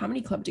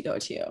club to go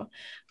to.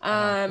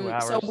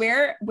 So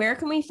where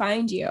can we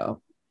find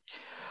you?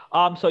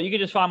 So you can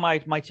just find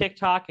my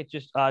TikTok. It's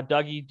just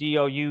Dougie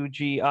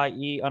DOUGIE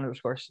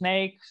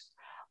 _snakes.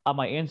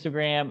 My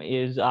Instagram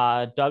is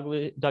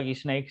Dougie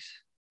Snakes,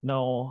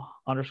 no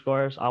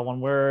underscores, all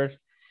one word.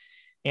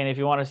 And if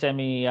you want to send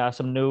me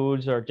some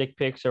nudes or dick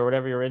pics or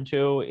whatever you're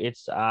into,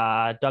 it's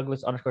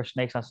Douglas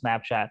 _snakes on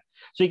Snapchat.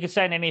 So you can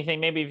send anything.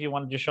 Maybe if you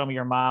want to just show me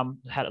your mom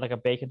had like a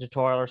baking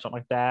tutorial or something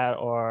like that,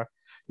 or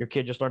your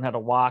kid just learned how to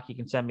walk, you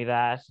can send me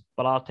that.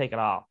 But I'll take it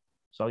all.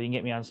 So you can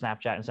get me on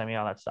Snapchat and send me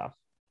all that stuff.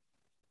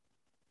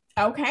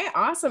 Okay,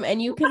 awesome.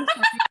 And you can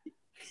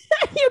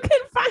you can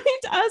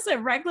find us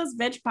at Reckless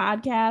Bitch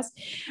Podcast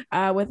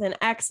with an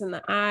X and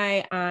the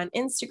I on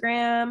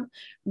Instagram,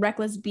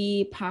 Reckless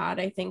B Pod,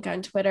 I think,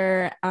 on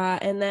Twitter.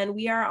 And then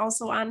we are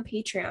also on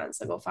Patreon.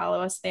 So go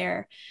follow us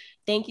there.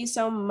 Thank you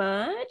so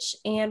much.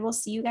 And we'll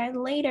see you guys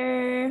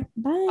later.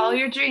 Bye. All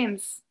your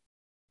dreams.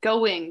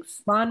 Go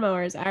Wings.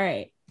 Lawnmowers. All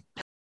right.